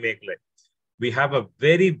Sintamani, and Manimekhala, we have a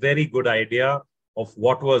very good idea of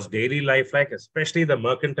what was daily life like, especially the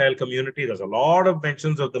mercantile community. There's a lot of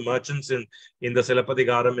mentions of the merchants in the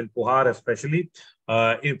Silappadigaram, in Puhar especially.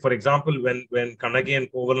 For example, when Kannagi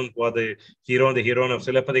and Kovalan, who are the hero and the heroine of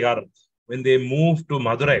Silappadigaram, when they moved to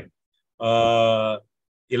Madurai, Ilango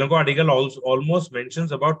Adigal almost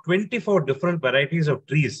mentions about 24 different varieties of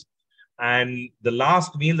trees. And the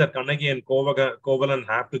last meal that Kannagi and Kovalan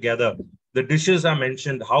have together, the dishes are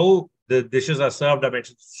mentioned, how the dishes are served are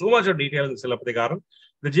mentioned. So much of detail in the Silappadigaram.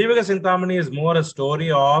 The Jivaga Sintamani is more a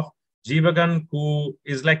story of Jeevagan, who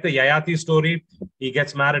is like the Yayati story. He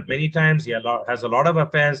gets married many times. He has a lot of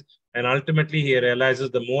affairs. And ultimately, he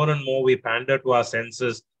realizes the more and more we pander to our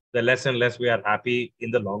senses, the less and less we are happy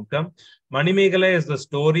in the long term. Manimeghalai is the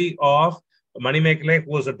story of Manimeghalai,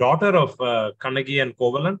 who was a daughter of Kannagi and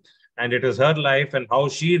Kovalan. And it is her life and how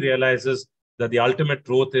she realizes that the ultimate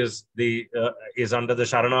truth is under the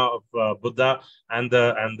Sharana of Buddha and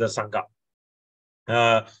the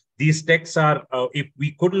Sangha. These texts are, if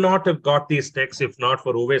we could not have got these texts if not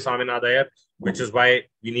for Uwe Saminadayar, which is why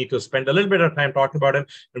we need to spend a little bit of time talking about him.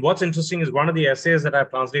 And what's interesting is one of the essays that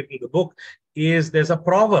I've translated in the book is there's a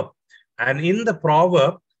proverb. And in the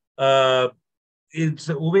proverb, Uwe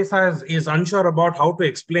is unsure about how to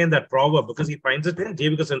explain that proverb because he finds it in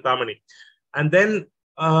Jevika Sintamani. And then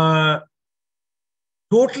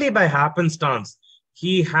totally by happenstance,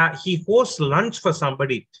 he hosts lunch for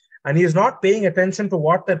somebody and he is not paying attention to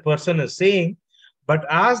what that person is saying. But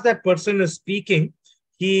as that person is speaking,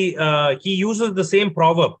 he uses the same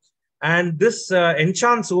proverb. And this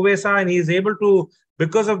enchants Uvesa, and he is able to,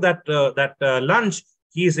 because of that lunch,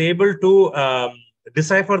 he is able to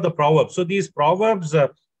decipher the proverb. So these proverbs,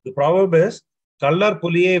 the proverb is, Kallar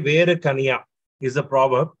Puliye Vere Kaniya is the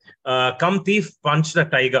proverb. Come thief, punch the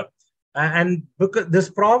tiger. And because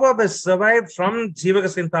this proverb has survived from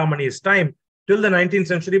Jivaka Sintamani's time till the 19th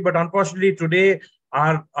century, but unfortunately today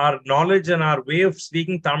our knowledge and our way of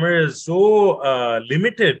speaking Tamil is so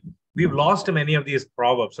limited. We've lost many of these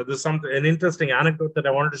proverbs. So there's an interesting anecdote that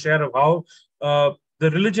I wanted to share of how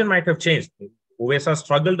the religion might have changed. Uvesa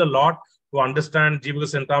struggled a lot to understand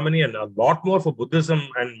Jivaka Sintamani and a lot more for Buddhism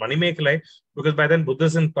and Manimekhalai, because by then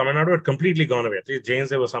Buddhism in Tamil Nadu had completely gone away. At least Jains,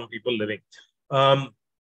 there were some people living.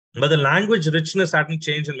 But the language richness hadn't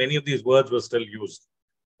changed and many of these words were still used.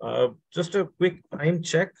 Just a quick time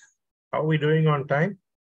check. How are we doing on time?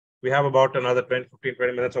 We have about another 10, 15,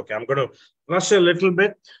 20 minutes. Okay, I'm going to rush a little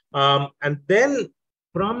bit. And then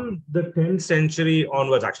from the 10th century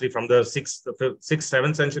onwards, actually from the 6th,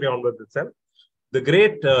 7th century onwards itself, the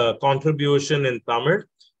great contribution in Tamil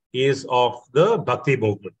is of the Bhakti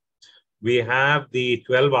movement. We have the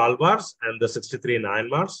 12 Alvars and the 63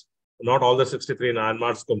 Nayanmars. Not all the 63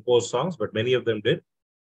 Nayanmars composed songs, but many of them did.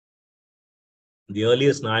 The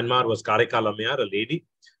earliest Nayanmar was Karaikal Ammayar, a lady.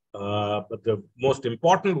 But the most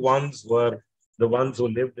important ones were the ones who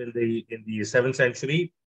lived in the 7th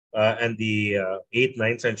century and the 8th,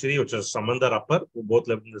 9th century, which is Samandar Appar, who both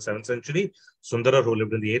lived in the 7th century, Sundarar, who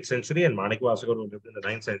lived in the 8th century, and Manikvasagar, who lived in the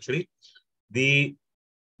 9th century. The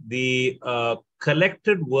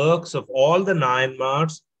collected works of all the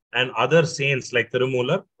Nayanmars and other saints like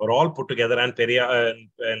Tirumular were all put together, and Periyar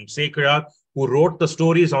and Sekiyar, who wrote the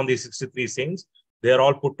stories on these 63 saints. They are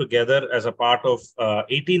all put together as a part of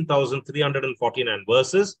 18,349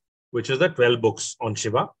 verses, which is the 12 books on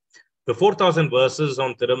Shiva. The 4,000 verses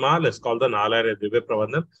on Tirumal is called the Nalayara Divya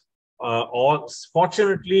Pravandam.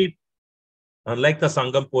 Fortunately, unlike the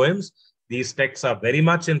Sangam poems, these texts are very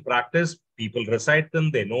much in practice. People recite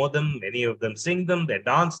them, they know them, many of them sing them, they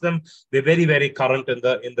dance them. They're very, very current in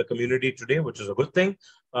the community today, which is a good thing.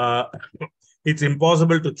 It's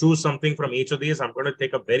impossible to choose something from each of these. I'm going to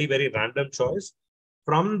take a very, very random choice.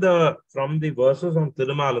 From the verses on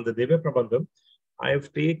Tirumal and the Divya Prabandham,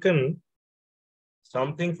 I've taken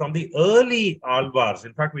something from the early Alvars.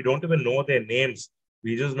 In fact, we don't even know their names.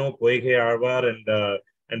 We just know Poige Alvar and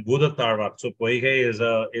Buddha Alvar. So Poige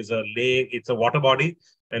is a lake, it's a water body,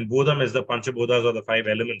 and Budam is the Panchabhutas or the 5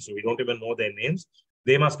 elements. So we don't even know their names.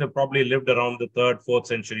 They must have probably lived around the 3rd, 4th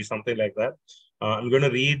century, something like that. I'm going to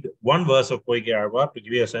read one verse of Poige Alvar to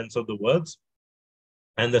give you a sense of the words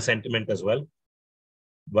and the sentiment as well.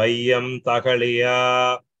 Vayyam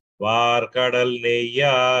Takaliya Varkadal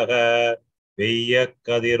Neyaha Veya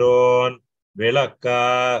Kadiron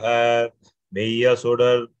Velakaha Veya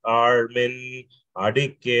Sudar Almin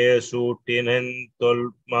Adike Sutinen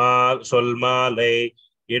Solmalai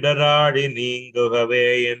Idaradi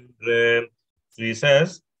Ninguhave Endre. So he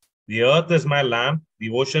says, the earth is my lamp,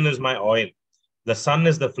 the ocean is my oil, the sun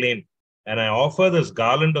is the flame, and I offer this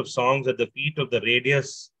garland of songs at the feet of the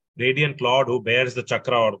radiant Lord who bears the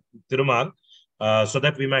chakra or Tirumal, so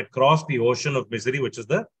that we might cross the ocean of misery, which is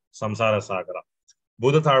the Samsara Sagara.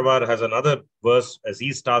 Buddha Tharwar has another verse as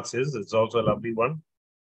he starts his. It's also a lovely one.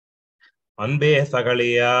 Anbe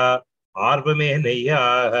Thagaliya, Arvame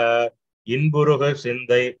Neya, Inburuga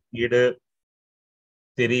Sindai Id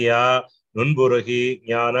Tiriya, Nunburuhi,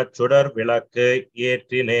 Nyana Chudar Vilak,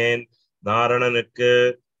 Yetinen,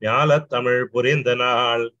 Narananuk, Nyala Tamil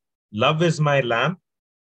Purindanal. Love is my lamp.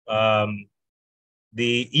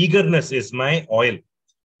 The eagerness is my oil,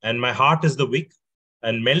 and my heart is the wick,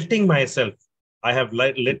 and melting myself I have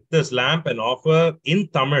lit this lamp and offer in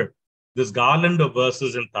Tamil this garland of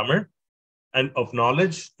verses in Tamil and of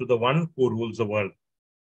knowledge to the one who rules the world.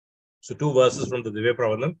 So 2 verses from the Divya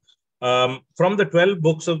Prabandham. From the 12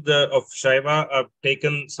 books of Shaiva, I've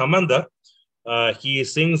taken Samandar. He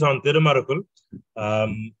sings on Tirumarukul.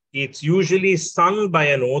 It's usually sung by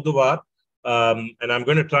an Oduvar. And I'm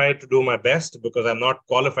going to try to do my best because I'm not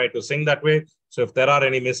qualified to sing that way. So if there are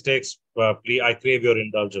any mistakes, please, I crave your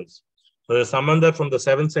indulgence. So the Samandar from the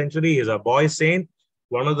 7th century is a boy saint,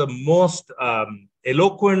 one of the most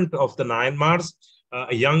eloquent of the Nayanmars,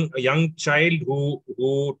 a young child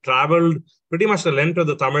who traveled pretty much the length of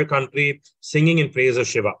the Tamil country singing in praise of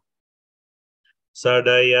Shiva.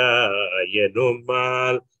 Sadaya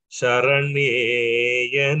yenumal,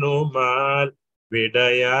 Sharani yenumal,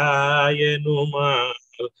 Vidaya yenumal,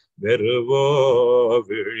 Veruvo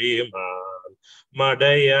virimal,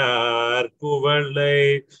 Madayar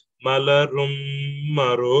kuvalai, Malarum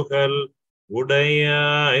maruhal,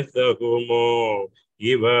 Udaya ithagumo,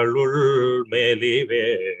 Ivalul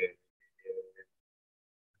melive.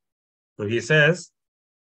 So he says,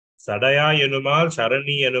 Sadaya Yenumal,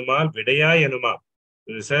 Sharani Yenumal, Vidaya Yenumal.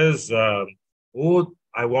 So he says, oh,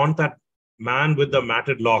 I want that man with the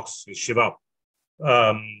matted locks, Shiva.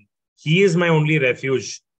 He is my only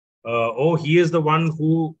refuge. He is the one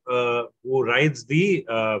who rides the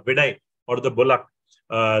Vidai or the bullock,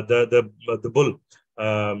 the bull.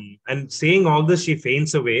 And saying all this, she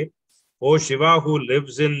faints away. Oh, Shiva, who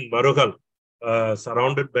lives in Marugal,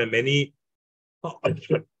 surrounded by many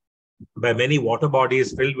water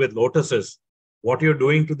bodies filled with lotuses. What you're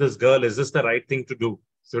doing to this girl, is this the right thing to do?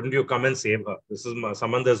 Shouldn't you come and save her? This is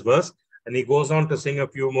Samandar's verse. And he goes on to sing a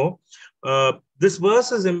few more. This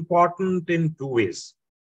verse is important in 2 ways.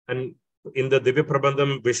 And in the Divya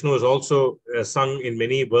Prabandham, Vishnu is also sung in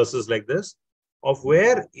many verses like this, of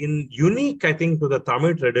where in unique, I think, to the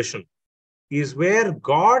Tamil tradition, is where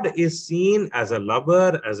God is seen as a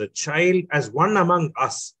lover, as a child, as one among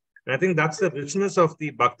us. And I think that's the richness of the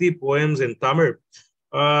Bhakti poems in Tamil.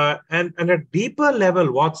 And at a deeper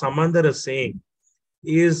level, what Samandar is saying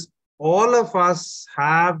is all of us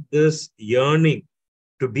have this yearning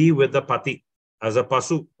to be with the Pati. As a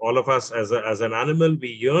Pasu, all of us as an animal, we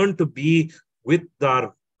yearn to be with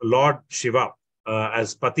our Lord Shiva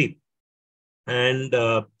as Pati. And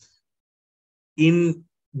in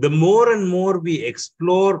the more and more we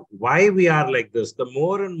explore why we are like this, the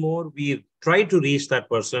more and more we try to reach that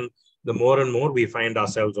person, the more and more we find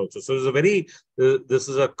ourselves also. So this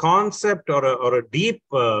is a concept or a deep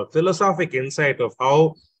philosophic insight of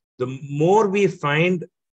how the more we find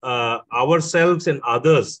ourselves in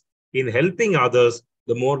others, in helping others,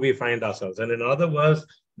 the more we find ourselves. And in other words,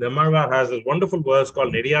 Nammarwar has this wonderful verse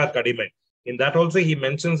called Nediyar Kadime. In that also he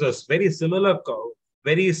mentions a very similar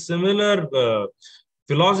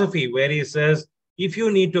philosophy where he says, if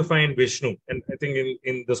you need to find Vishnu, and I think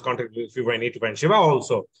in this context, if you need to find Shiva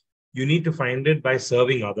also, you need to find it by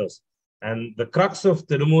serving others. And the crux of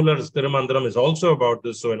Tirumular's Tirumandaram is also about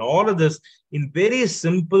this. So in all of this, in very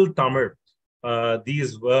simple Tamil,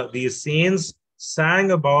 these saints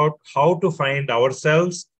sang about how to find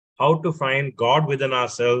ourselves, how to find God within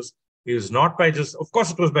ourselves. It is not by just, of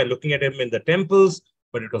course, it was by looking at him in the temples,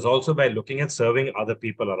 but it was also by looking at serving other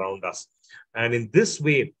people around us. And in this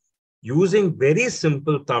way, using very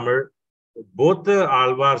simple Tamil, both the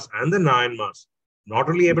Alvars and the Nayanmars, not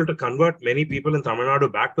only able to convert many people in Tamil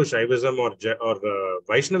Nadu back to Shaivism or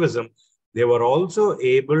Vaishnavism, they were also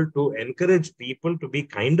able to encourage people to be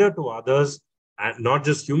kinder to others, and not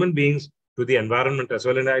just human beings, to the environment as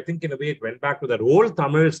well. And I think in a way, it went back to that old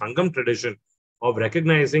Tamil Sangam tradition of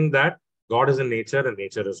recognizing that God is in nature and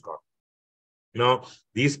nature is God. Now,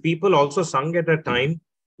 these people also sung at a time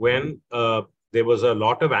when there was a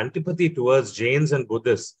lot of antipathy towards Jains and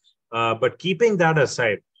Buddhists. But keeping that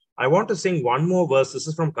aside, I want to sing one more verse. This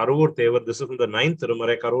is from Chakravarthy. This is from the 9th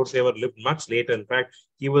Tirumurai. Chakravarthy lived much later. In fact,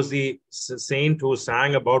 he was the saint who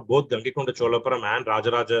sang about both Gangikonda Cholapuram and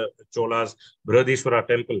Rajaraja Chola's Brihadishwara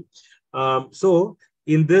temple. So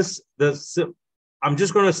in this, I'm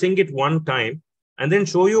just going to sing it one time and then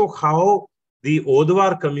show you how the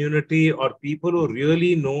Oduvar community or people who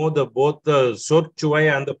really know both the Sot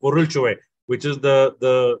Chuvai and the Porul Chuvai, which is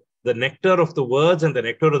the nectar of the words and the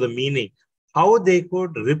nectar of the meaning, how they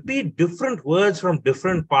could repeat different words from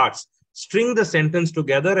different parts, string the sentence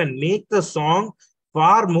together and make the song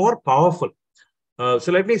far more powerful.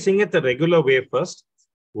 So let me sing it the regular way first.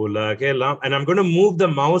 And I'm going to move the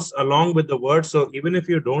mouse along with the words. So even if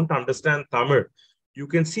you don't understand Tamil, you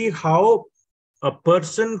can see how a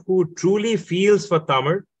person who truly feels for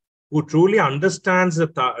Tamil, who truly understands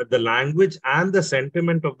the language and the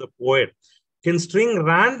sentiment of the poet, can string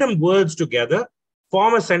random words together,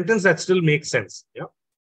 form a sentence that still makes sense. Yeah.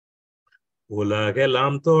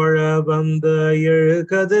 உலகெல்லாம் தோழ வந்த எழு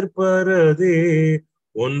கதிர்பரதே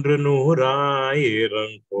ஒன்று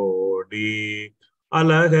நூறாயிரம் கோடி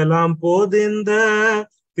அலகெல்லாம் போதிந்த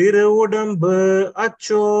திருவுடம்பு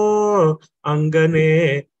அச்சோ அங்கனே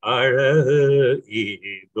அழகு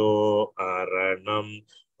ஈதோ அரணம்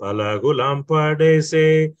பலகுலாம் படைசே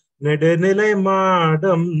நெடுநிலை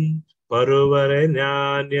மாடம் பருவரை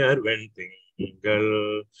ஞானியர் வெண்திங்கள்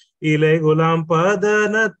இலைகுலாம்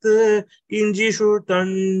பதனத்து இஞ்சிஷு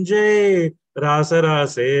Thanjai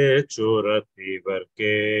ராசராசே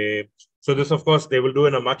சுரத்திவர்க்கே. So this, of course, they will do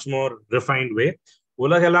in a much more refined way.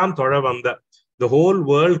 Ulagalam thoda vanda. The whole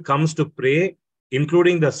world comes to pray,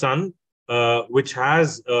 including the sun, which has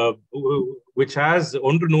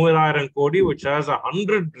Ondru Noorayiram Kodi, which has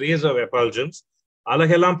 100 rays of effulgence.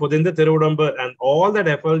 Alahelam Pudinda Tirudamba, and all that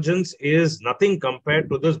effulgence is nothing compared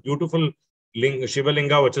to this beautiful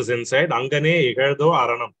Shivalinga, which is inside. Angane Igardo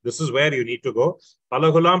Aranam. This is where you need to go.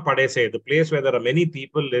 Palagulam Padese, the place where there are many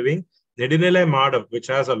people living. Nedinile Madam, which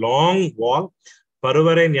has a long wall.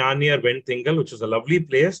 Paruvare Nyaniyar Ventingal, which is a lovely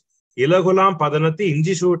place. Ilagulam Padanati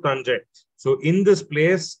Injishu Tanje. So in this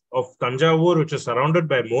place of Tanjavur, which is surrounded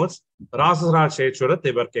by moats, Rasaraj Shechura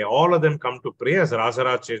Tibarke, all of them come to pray as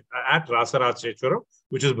Rasaraj at Rasaraj Shechura,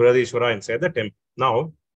 which is Bradishwara inside the temple. Now,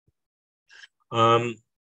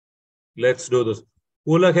 let's do this.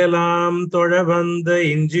 Ulakelam Todavanda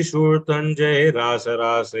Injishur Tanje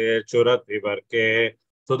Rasaraj Shechura Tibarke.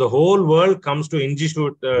 So the whole world comes to Injishur,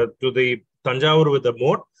 to the Tanjavur with the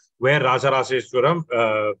moat, where Rajaraseshwaram,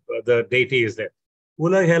 the deity is there.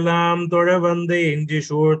 Ulahelam Todavande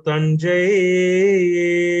Injishur Tanje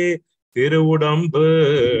Tiruvudambu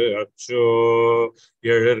Acho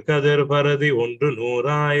Yerkadir Paradi Undru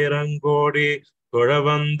Noorayiram Kodi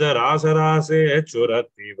Todavanda Rasarase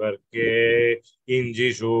Churativarke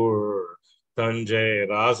Injishur Tanje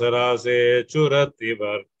Rasarase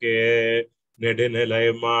Churativarke Nedinelai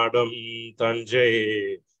Madam Tanje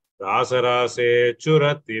Rasarase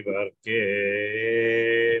Churativarke.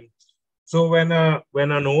 So when an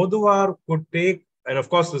Oduar could take, and of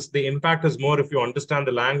course the impact is more if you understand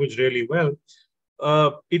the language really well,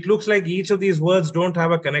 it looks like each of these words don't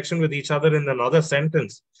have a connection with each other in another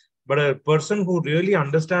sentence. But a person who really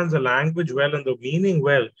understands the language well and the meaning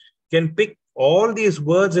well can pick all these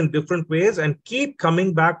words in different ways and keep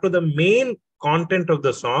coming back to the main content of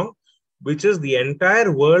the song, which is the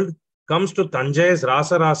entire world comes to Tanjai's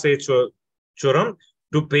Rasarase Churam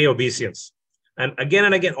to pay obeisance. And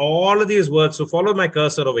again, all of these words, so follow my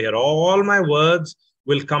cursor over here, all my words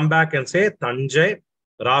will come back and say Tanjai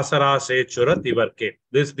Rasarase Chura Tivarke.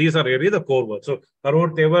 These are really the core words. So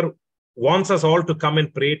Karur Tevar wants us all to come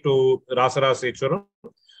and pray to Rasarase Churam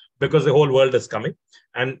because the whole world is coming.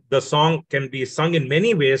 And the song can be sung in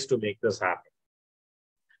many ways to make this happen.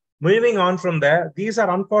 Moving on from there, these are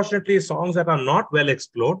unfortunately songs that are not well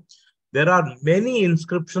explored. There are many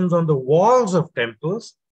inscriptions on the walls of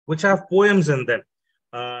temples which have poems in them.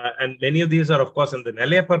 And many of these are, of course, in the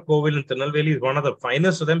Nelliyapar Kovil in Tirunelveli is one of the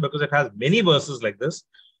finest of them because it has many verses like this.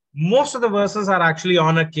 Most of the verses are actually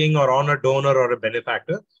on a king or on a donor or a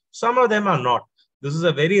benefactor. Some of them are not. This is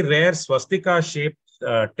a very rare swastika-shaped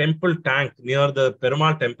temple tank near the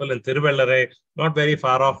Perumal temple in Tiruvellarai, not very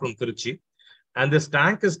far off from Tiruchi. And this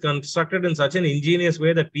tank is constructed in such an ingenious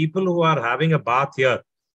way that people who are having a bath here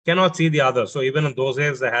cannot see the other. So even in those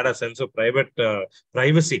days, they had a sense of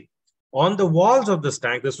privacy. On the walls of this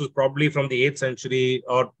tank, this was probably from the 8th century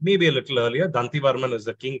or maybe a little earlier. Dantivarman is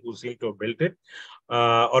the king who seemed to have built it,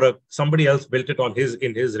 somebody else built it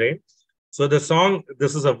in his reign. So the song,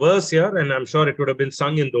 this is a verse here, and I'm sure it would have been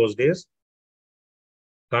sung in those days.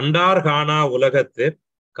 Kandar Khana Ulagathir,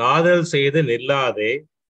 Kadal Seyde Nillade,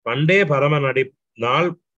 Pande Paramanadi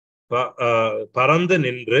Nal Paranda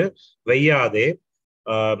Nindre, Vayade,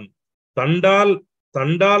 Tandal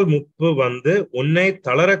Muppu Vande, Unne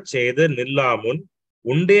Talarak Chede Nillamun,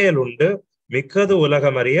 Unde Lunde, Mikadu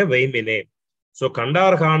Ulagamaria Vaimine. So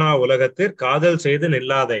Kandar Khana Ulagathir, Kadal Seyde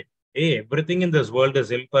Nillade. Hey, everything in this world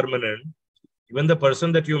is impermanent. Even the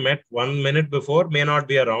person that you met 1 minute before may not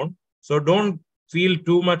be around. So don't feel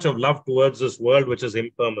too much of love towards this world, which is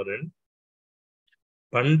impermanent.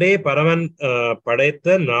 Pande Paravan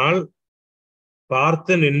Padaitha Nal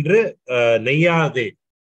Partha Nindre Neyade.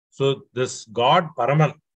 So this God,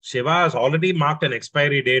 Paraman, Shiva has already marked an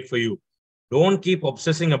expiry date for you. Don't keep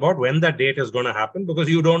obsessing about when that date is going to happen because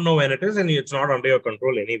you don't know when it is and it's not under your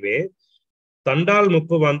control anyway. Tandal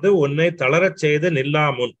Muppu Vandu Unne Talarak Chede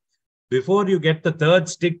Nillamun. Before you get the third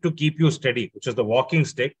stick to keep you steady, which is the walking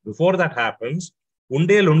stick, before that happens,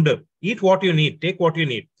 Undel undu. Eat what you need, take what you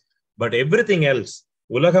need. But everything else,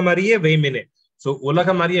 Ulagamariye veimine. So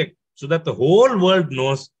Ulagamariye, so that the whole world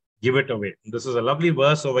knows, give it away. This is a lovely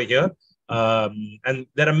verse over here. And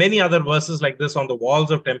there are many other verses like this on the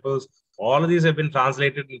walls of temples. All of these have been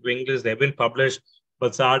translated into English. They've been published,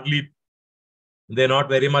 but sadly, they're not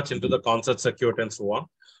very much into the concert circuit and so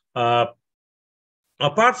on.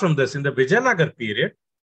 Apart from this, in the Vijayanagar period,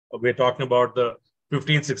 we're talking about the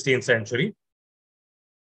 15th, 16th century,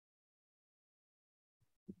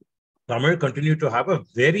 Tamil continued to have a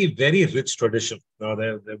very, very rich tradition. Now,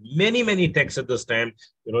 there are many, many texts at this time.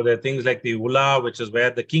 There are things like the Ula, which is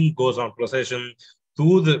where the king goes on procession.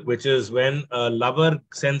 Tood, which is when a lover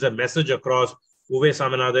sends a message across. Uwe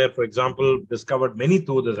Saminatha, for example, discovered many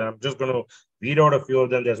Toodas. I'm just going to read out a few of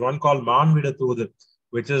them. There's one called Man Vida Tood,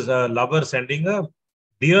 which is a lover sending a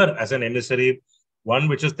deer as an emissary. One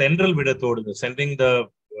which is Tendril Vida Tood, sending the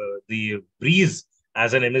breeze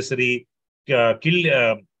as an emissary.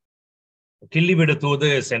 Killi Vidathudu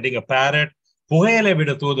is sending a parrot. Puhele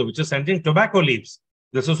Vidathudu, which is sending tobacco leaves.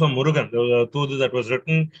 This is from Murugan, the Thudu that was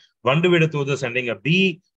written. Vandu Vidathudu sending a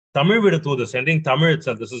bee. Tamil Vidathudu sending Tamil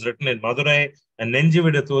itself. This is written in Madurai. And Nenji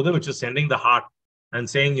Vidathudu, which is sending the heart and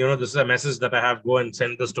saying, this is a message that I have. Go and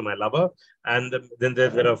send this to my lover. And then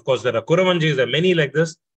there are, of course, there are Kuravanjis. There are many like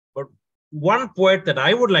this. But one poet that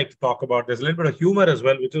I would like to talk about, there's a little bit of humor as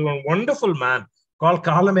well, which is one wonderful man called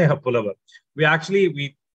Kalameha Pulavar.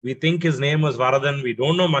 We think his name was Varadan. We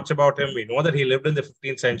don't know much about him. We know that he lived in the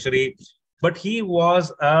 15th century, but he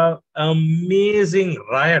was an amazing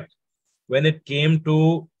riot when it came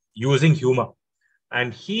to using humor.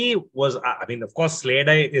 And he was, of course,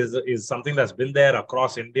 Sledai is something that's been there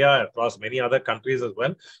across India, across many other countries as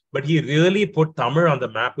well. But he really put Tamil on the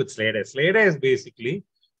map with Sledai. Sledai is basically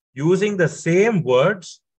using the same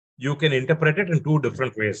words. You can interpret it in two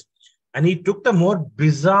different ways. And he took the more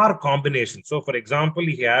bizarre combination. So, for example,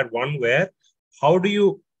 he had one where,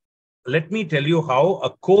 let me tell you how a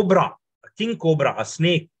cobra, a king cobra, a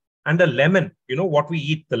snake, and a lemon, what we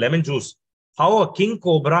eat, the lemon juice, how a king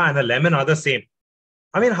cobra and a lemon are the same.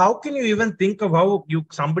 How can you even think of how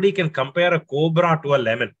somebody can compare a cobra to a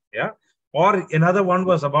lemon? Yeah. Or another one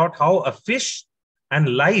was about how a fish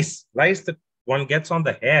and lice that one gets on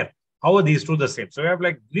the hair, how are these two the same? So we have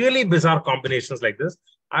like really bizarre combinations like this.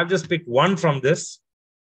 I've just picked one from this,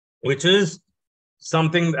 which is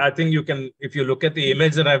something I think you can, if you look at the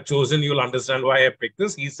image that I've chosen, you'll understand why I picked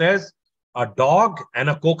this. He says, a dog and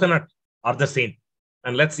a coconut are the same.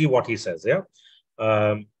 And let's see what he says. Yeah.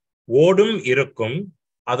 Vodum irukkum,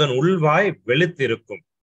 adan ulvai velithirukkum.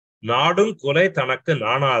 Nadum kulai tanakku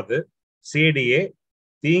nanadu, sediye,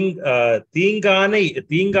 Thingana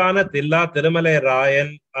Tilla Tirumalai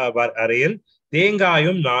Rayan Arayil,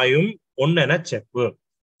 Thengayum Nayum Unnana Cheppu.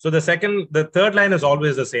 So the third line is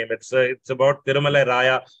always the same. It's about Tirumalai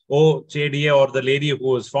Raya, Chediye, or the lady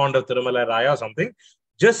who is fond of Tirumalai Raya or something.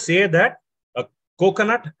 Just say that a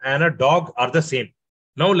coconut and a dog are the same.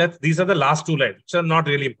 Now these are the last two lines, which are not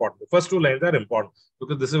really important. The first two lines are important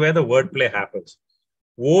because this is where the wordplay happens.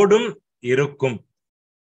 Vodum irukkum.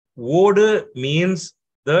 Vodu means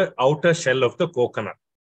the outer shell of the coconut.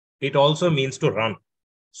 It also means to run.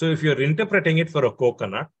 So if you're interpreting it for a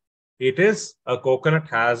coconut, it is a coconut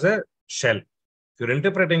has a shell. If you're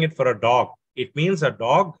interpreting it for a dog, it means a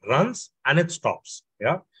dog runs and it stops.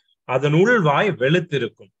 Yeah. Adanulvai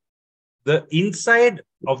velithirukkum. The inside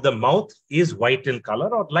of the mouth is white in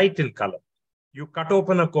color or light in color. You cut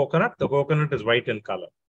open a coconut, the coconut is white in color.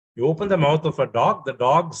 You open the mouth of a dog, the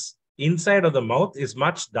dog's inside of the mouth is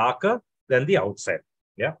much darker than the outside.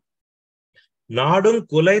 Yeah. Nadum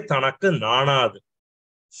kulai tanakku nanadu.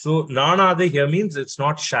 So nanadu here means it's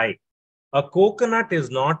not shy. A coconut is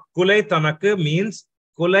not, kulai tanakku means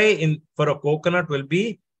kulai for a coconut will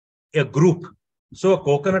be a group. So a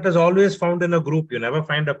coconut is always found in a group. You never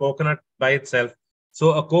find a coconut by itself.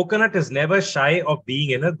 So a coconut is never shy of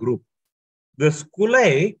being in a group. This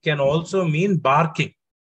kulai can also mean barking.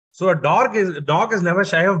 So a dog is never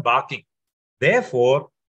shy of barking. Therefore,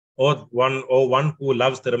 one who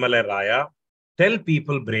loves Tirumalai Raya, tell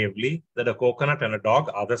people bravely that a coconut and a dog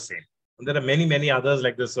are the same. And there are many, many others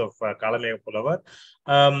like this of Kalamega Pulavar.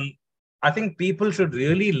 I think people should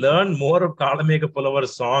really learn more of Kalamega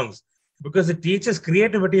Pulavar's songs because it teaches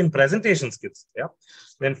creativity and presentation skills. Yeah.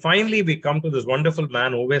 Then finally, we come to this wonderful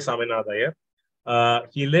man, Uwe Saminatha.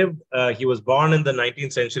 He was born in the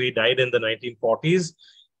 19th century, died in the 1940s.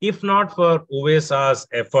 If not for Uwe Sa's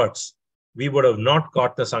efforts, we would have not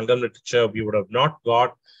got the Sangam literature. We would have not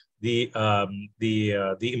got the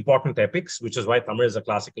important epics, which is why Tamil is a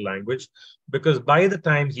classical language. Because by the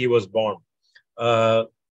time he was born,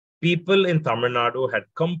 people in Tamil Nadu had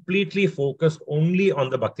completely focused only on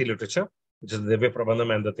the Bhakti literature, which is the Divya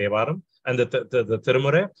Prabandham and the Tevaram and the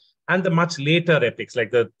Tirumurai, and the much later epics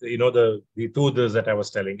like the Tudas that I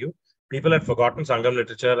was telling you. People had forgotten Sangam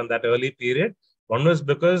literature in that early period. One was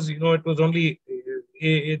because it was only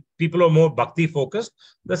people are more Bhakti focused.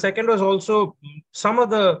 The second was also some of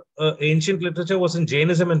the ancient literature was in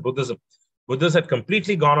Jainism and Buddhism. Buddhists had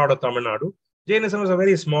completely gone out of Tamil Nadu. Jainism was a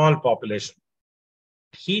very small population.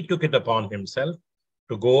 He took it upon himself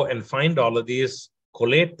to go and find all of these,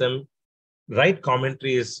 collate them, write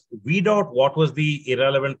commentaries, weed out what was the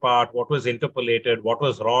irrelevant part, what was interpolated, what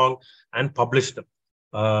was wrong, and publish them.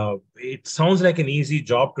 It sounds like an easy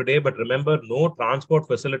job today, but remember, no transport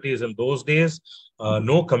facilities in those days,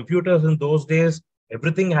 no computers in those days.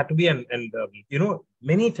 Everything had to be,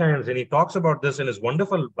 many times when he talks about this in his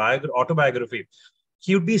wonderful autobiography,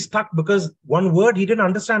 he would be stuck because one word he didn't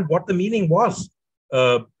understand what the meaning was.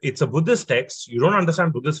 It's a Buddhist text. You don't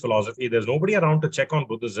understand Buddhist philosophy. There's nobody around to check on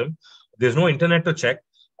Buddhism. There's no internet to check.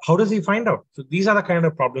 How does he find out? So these are the kind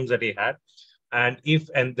of problems that he had. And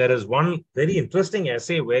there is one very interesting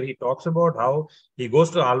essay where he talks about how he goes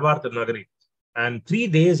to Alvar Tirunagari, and 3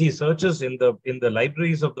 days he searches in the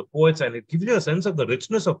libraries of the poets, and it gives you a sense of the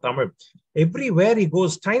richness of Tamil. Everywhere he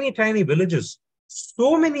goes, tiny, tiny villages.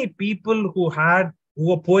 So many people who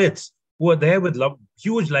were poets, who were there with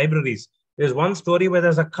huge libraries. There's one story where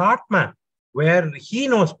there's a cartman where he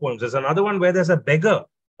knows poems. There's another one where there's a beggar.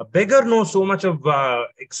 A beggar knows so much of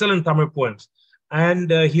excellent Tamil poems.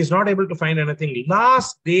 And he's not able to find anything.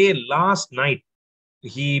 Last night,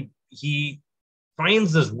 he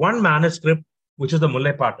finds this one manuscript, which is the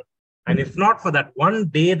Mullai Pattu. And if not for that one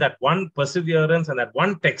day, that one perseverance, and that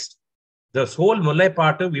one text, this whole Mullai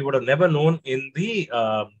Pattu we would have never known in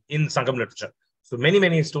Sangam literature. So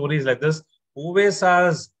many stories like this.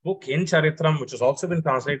 Uvesa's book in Charitram, which has also been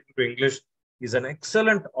translated to English, is an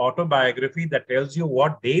excellent autobiography that tells you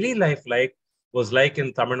what daily life was like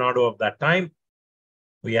in Tamil Nadu of that time.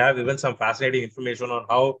 We have even some fascinating information on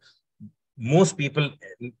how most people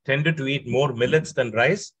tended to eat more millets than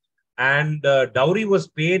rice, and dowry was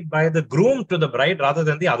paid by the groom to the bride rather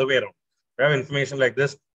than the other way around. We have information like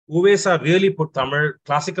this. Uvesa really put Tamil,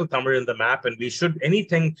 classical Tamil, in the map, and we should,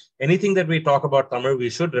 anything that we talk about Tamil, we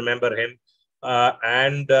should remember him.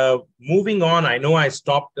 Moving on, I know I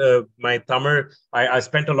stopped my Tamil. I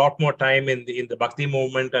spent a lot more time in the Bhakti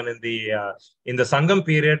movement and in the Sangam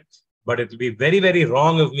period, but it will be very, very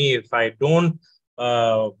wrong of me if I don't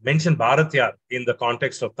mention Bharatyar in the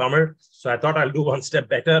context of Tamil. So I thought I'll do one step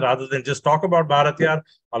better. Rather than just talk about Bharatyar,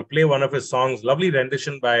 I'll play one of his songs, lovely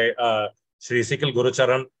rendition by Sri Sikil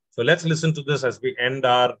Gurucharan. So let's listen to this as we end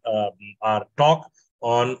our talk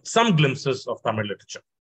on some glimpses of Tamil literature.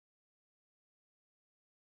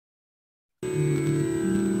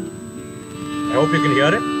 I hope you can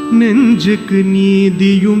hear it. நெஞ்சுக்கு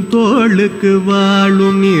நீதியும் தோளுக்கு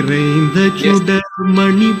வாழும் நிறைந்த சுடர்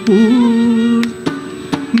மணிப்பூர்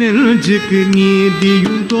நெஞ்சுக்கு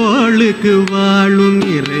நீதியும் தோளுக்கு வாழும்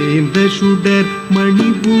நிறைந்த சுடர்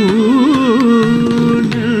மணிப்பூர்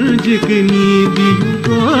நெஞ்சுக்கு நீதியும்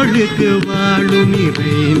தோளுக்கு வாழும்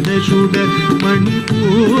நிறைந்த சுடர்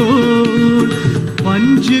மணிப்பூர்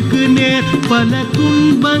பஞ்சுக்கு நேர் பல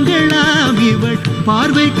துன்பங்களாம் இவள்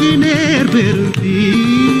பார்வைக்கு நேர் பெருந்தீ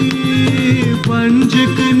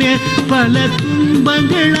பஞ்சுக்கு நேர் பல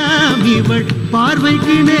துன்பங்களாம் இவள்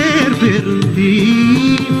பார்வைக்கு நேர் பெருந்தீ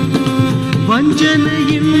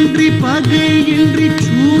வஞ்சனையின்றி பகையின்றி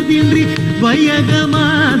சூதின்றி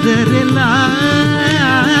வையகமாதரெல்லாம்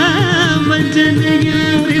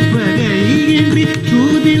வஞ்சனையின்றி பகையின்றி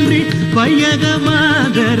சூதின்றி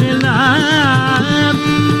வையகமாதரெல்லாம்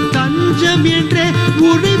தஞ்சம் என்றே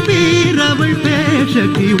உழைப்பீர் அவள் பேர்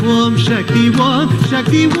சக்தி ஓம் சக்தி ஓம்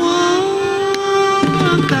சக்தி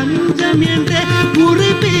ஓம் தஞ்சம் என்றே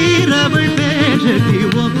உழைப்பீர் அவள் பேர் சக்தி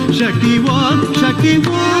ஓம் சக்தி ஓம் சக்தி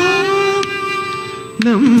ஓம்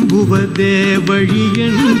நம்புவதே வழி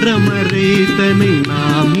என்ற மறைத்தனை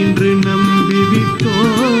நாம் இன்று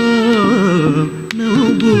நம்பிவிட்டோம்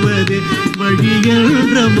நம்புவதே வழி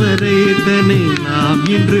என்ற மறைத்தனை நாம்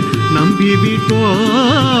இன்று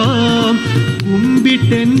நம்பிவிட்டோம்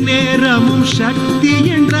கும்பிட்ட நேரமும் சக்தி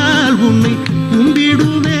என்றால் உன்னை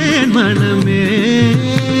கும்பிடுவேன் மனமே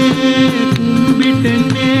கும்பிட்ட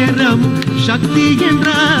நேரமும் சக்தி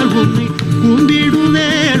என்றால் உன்னை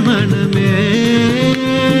கும்பிடுவேன் மனமே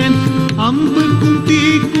அம்புக்கும்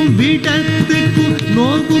தீக்கும் விடத்துக்கும்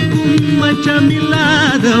நோவுக்கும்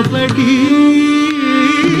மச்சமில்லாதபடி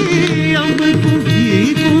அம்புக்கும்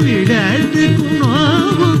தீக்கும் விடத்துக்கும்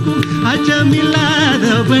நோவுக்கும்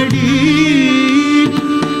அச்சமில்லாதபடி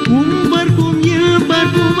உம்பர்க்கும்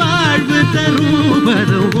இல்பர்க்கும்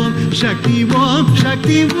சக்தி ஓம்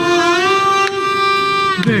சக்தி ஓம்.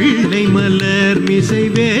 வெள்ளை மலர் மிசை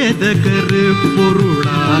வேத கரு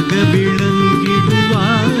பொருளாக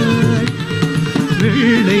விளங்கிடுவாய்.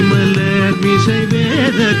 வெள்ளை மலர் மிசை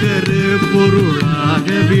வேத கரு பொருளாக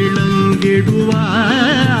விளங்கிடுவாய்.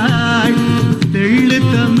 தெள்ளு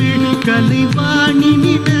தமிழ் கலைவாணி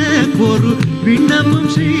நின ஒரு விண்ணப்பம்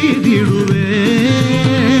செய்திடுவேன்.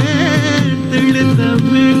 தெள்ளு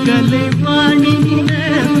தமிழ் கலைவாணி நின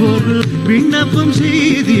ஒரு விண்ணப்பம்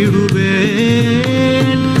செய்திடுவேன்.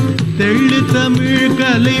 தெள்ளு தமிழ்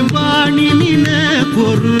கலைவாணி நின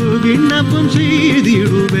ஒரு விண்ணப்பம்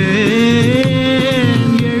செய்திடுவேன்.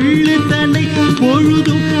 எள்ளு தனை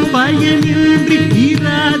பொழுதும் பயனின்றி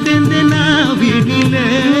இராதெந்த நாவினிலே.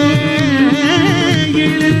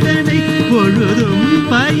 எழுத்தனை பொழுதும்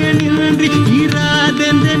பயனின்றி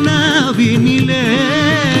இராதெந்த நாவினிலே.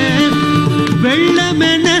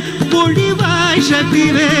 வெள்ளமென பொழிவாய்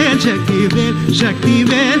Sakthivel Sakthivel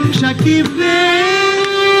Sakthivel Sakthivel.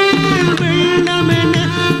 வெள்ளமென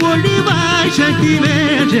பொழிவாய்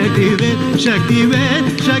Sakthivel Sakthivel Sakthivel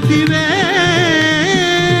Sakthivel.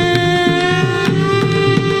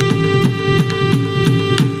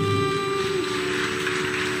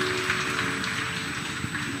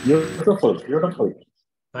 Beautiful, beautiful.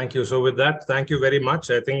 Thank you. So with that, thank you very much.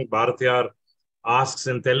 I think Bharatiyar asks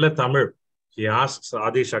in Tella Tamil, he asks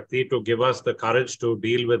Adi Shakti to give us the courage to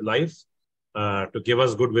deal with life, to give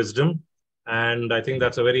us good wisdom. And I think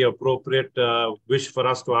that's a very appropriate wish for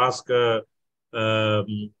us to ask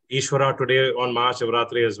Ishvara today on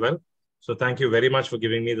Mahashivratri as well. So thank you very much for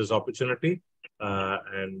giving me this opportunity,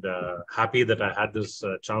 and happy that I had this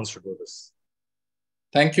chance to do this.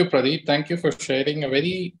 Thank you, Pradeep. Thank you for sharing a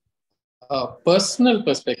very personal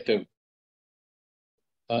perspective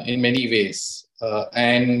in many ways,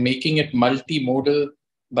 and making it multimodal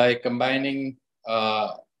by combining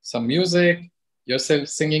some music, yourself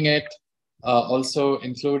singing it, also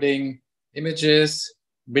including images,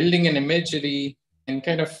 building an imagery, and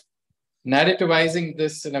kind of narrativizing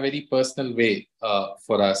this in a very personal way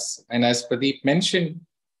for us. And as Pradeep mentioned,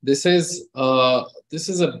 this is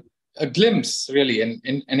a glimpse, really,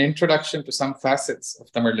 an introduction to some facets of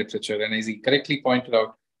Tamil literature. And as he correctly pointed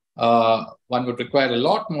out, one would require a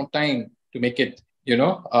lot more time to make it,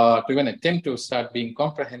 to even attempt to start being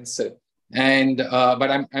comprehensive. And but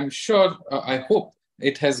I'm sure, I hope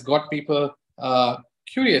it has got people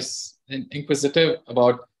curious and inquisitive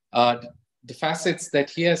about the facets that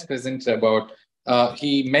he has presented about.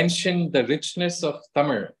 He mentioned the richness of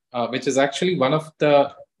Tamil, which is actually one of the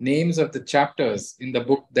names of the chapters in the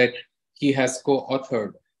book that he has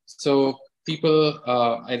co-authored. So people,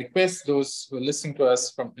 I request those who are listening to us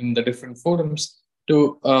from in the different forums to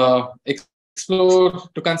explore,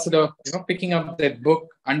 to consider, picking up that book,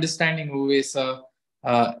 understanding who is,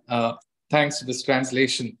 thanks to this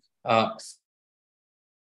translation,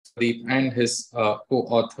 and his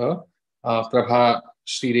co-author, Prabha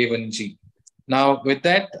Srirevanji. Now, with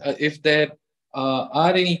that, if there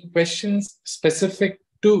are any questions specific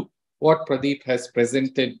to what Pradeep has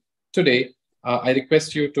presented today, I request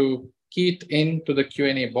you to key it into the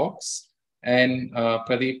Q&A box, and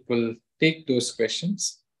Pradeep will take those questions.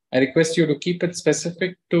 I request you to keep it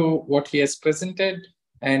specific to what he has presented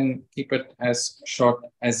and keep it as short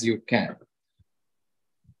as you can.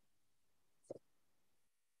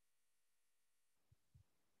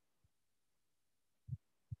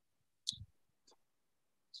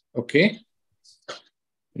 Okay.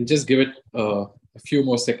 We'll just give it a few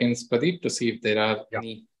more seconds, Pradeep, to see if there are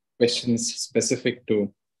any questions specific to.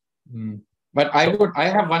 But I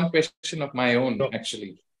have one question of my own,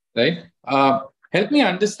 actually, right? Help me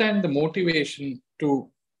understand the motivation to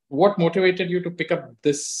what motivated you to pick up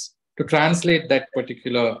this, to translate that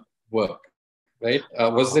particular work, right?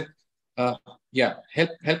 Was it,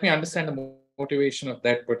 help me understand the motivation of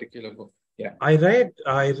that particular book. Yeah. I read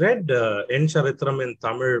N. Charitram in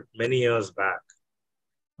Tamil many years back.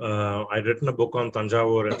 I'd written a book on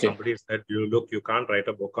Tanjavur, and somebody said, you can't write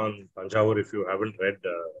a book on Tanjavur if you haven't read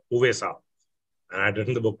Uvesa. And I'd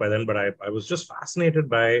written the book by then, but I was just fascinated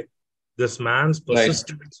by this man's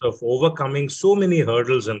persistence of overcoming so many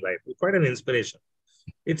hurdles in life. It's quite an inspiration.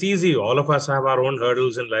 It's easy. All of us have our own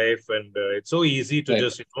hurdles in life, and it's so easy to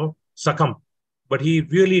just, succumb. But he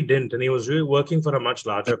really didn't, and he was really working for a much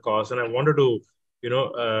larger cause. And I wanted to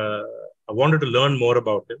learn more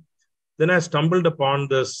about him. Then I stumbled upon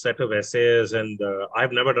this set of essays, and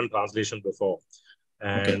I've never done translation before.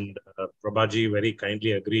 And Prabhaji very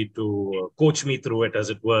kindly agreed to coach me through it, as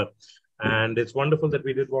it were. And it's wonderful that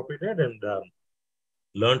we did what we did. And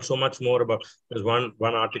Learned so much more about. There's one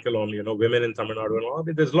article on women in Tamil Nadu and all.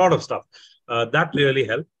 There's a lot of stuff that really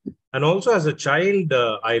helped. And also as a child,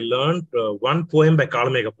 I learned one poem by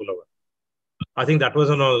Kalamega Pulavar. I think that was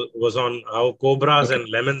on how cobras and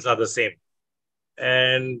lemons are the same,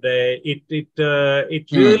 and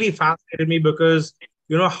it really fascinated me because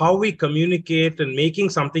how we communicate and making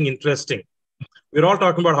something interesting. We're all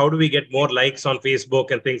talking about how do we get more likes on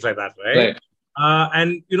Facebook and things like that, right?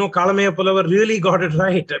 And Kalamaya Pulavar really got it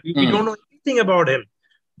right. We don't know anything about him,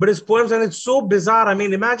 but his poems, and it's so bizarre. I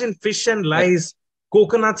mean, imagine fish and lice,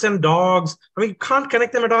 coconuts and dogs. I mean, you can't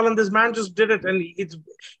connect them at all, and this man just did it. And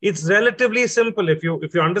it's relatively simple. If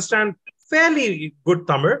you understand fairly good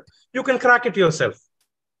Tamil, you can crack it yourself.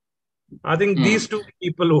 I think these two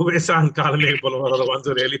people, Uvesa and Kalamaya Pulavar, are the ones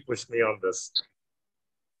who really pushed me on this.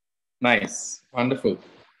 Nice, wonderful.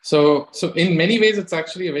 So in many ways, it's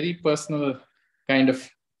actually a very personal kind of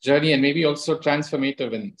journey, and maybe also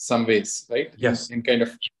transformative in some ways, right? Yes. In kind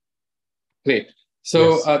of great.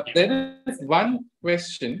 So there is one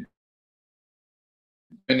question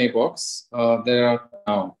in a box. There are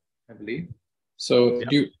now, I believe. So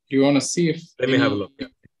do you want to see if let me have a look?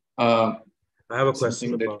 I have a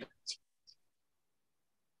question about.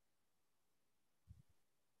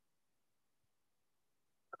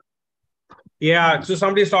 Yeah, so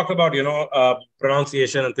somebody's talked about,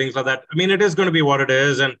 pronunciation and things like that. I mean, it is going to be what it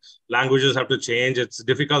is, and languages have to change. It's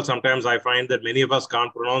difficult sometimes. I find that many of us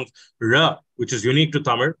can't pronounce R, which is unique to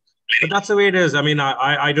Tamil, but that's the way it is. I mean,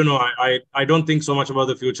 I don't know. I don't think so much about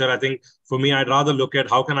the future. I think for me, I'd rather look at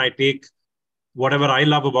how can I take whatever I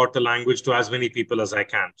love about the language to as many people as I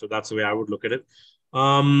can. So that's the way I would look at it.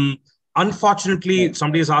 Unfortunately,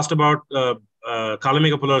 somebody's asked about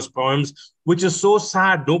Kalamega Pulavar's poems, which is so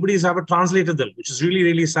sad. Nobody's ever translated them, which is really,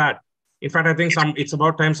 really sad. In fact, I think it's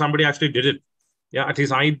about time somebody actually did it. Yeah, at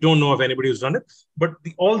least I don't know of anybody who's done it. But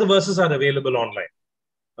all the verses are available online.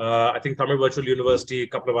 I think Tamil Virtual University, a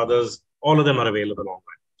couple of others, all of them are available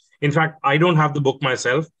online. In fact, I don't have the book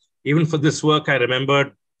myself. Even for this work, I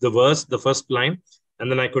remembered the verse, the first line,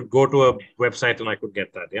 and then I could go to a website and I could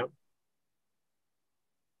get that. Yeah.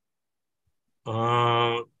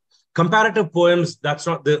 Comparative poems, that's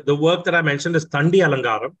not the work that I mentioned is Thandi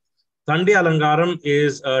Alangaram. Thandi Alangaram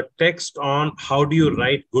is a text on how do you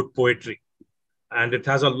write good poetry. And it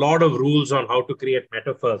has a lot of rules on how to create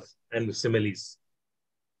metaphors and similes.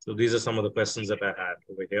 So these are some of the questions that I had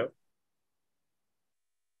over here.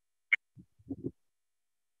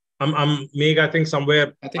 I'm Meg, I think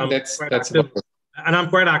somewhere. I think that's active, and I'm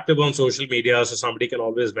quite active on social media, so somebody can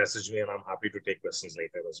always message me, and I'm happy to take questions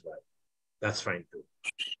later as well. That's fine too.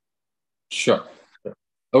 Sure.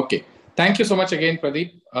 Okay. Thank you so much again,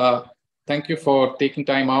 Pradeep. Thank you for taking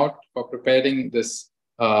time out for preparing this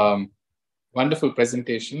wonderful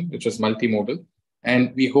presentation, which was multimodal.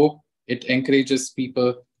 And we hope it encourages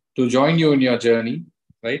people to join you in your journey,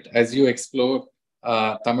 right, as you explore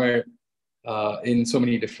Tamil in so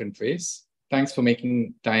many different ways. Thanks for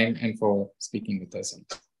making time and for speaking with us.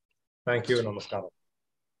 Thank you. Namaskaram.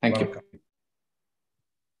 Thank you.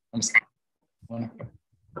 Namaskaram.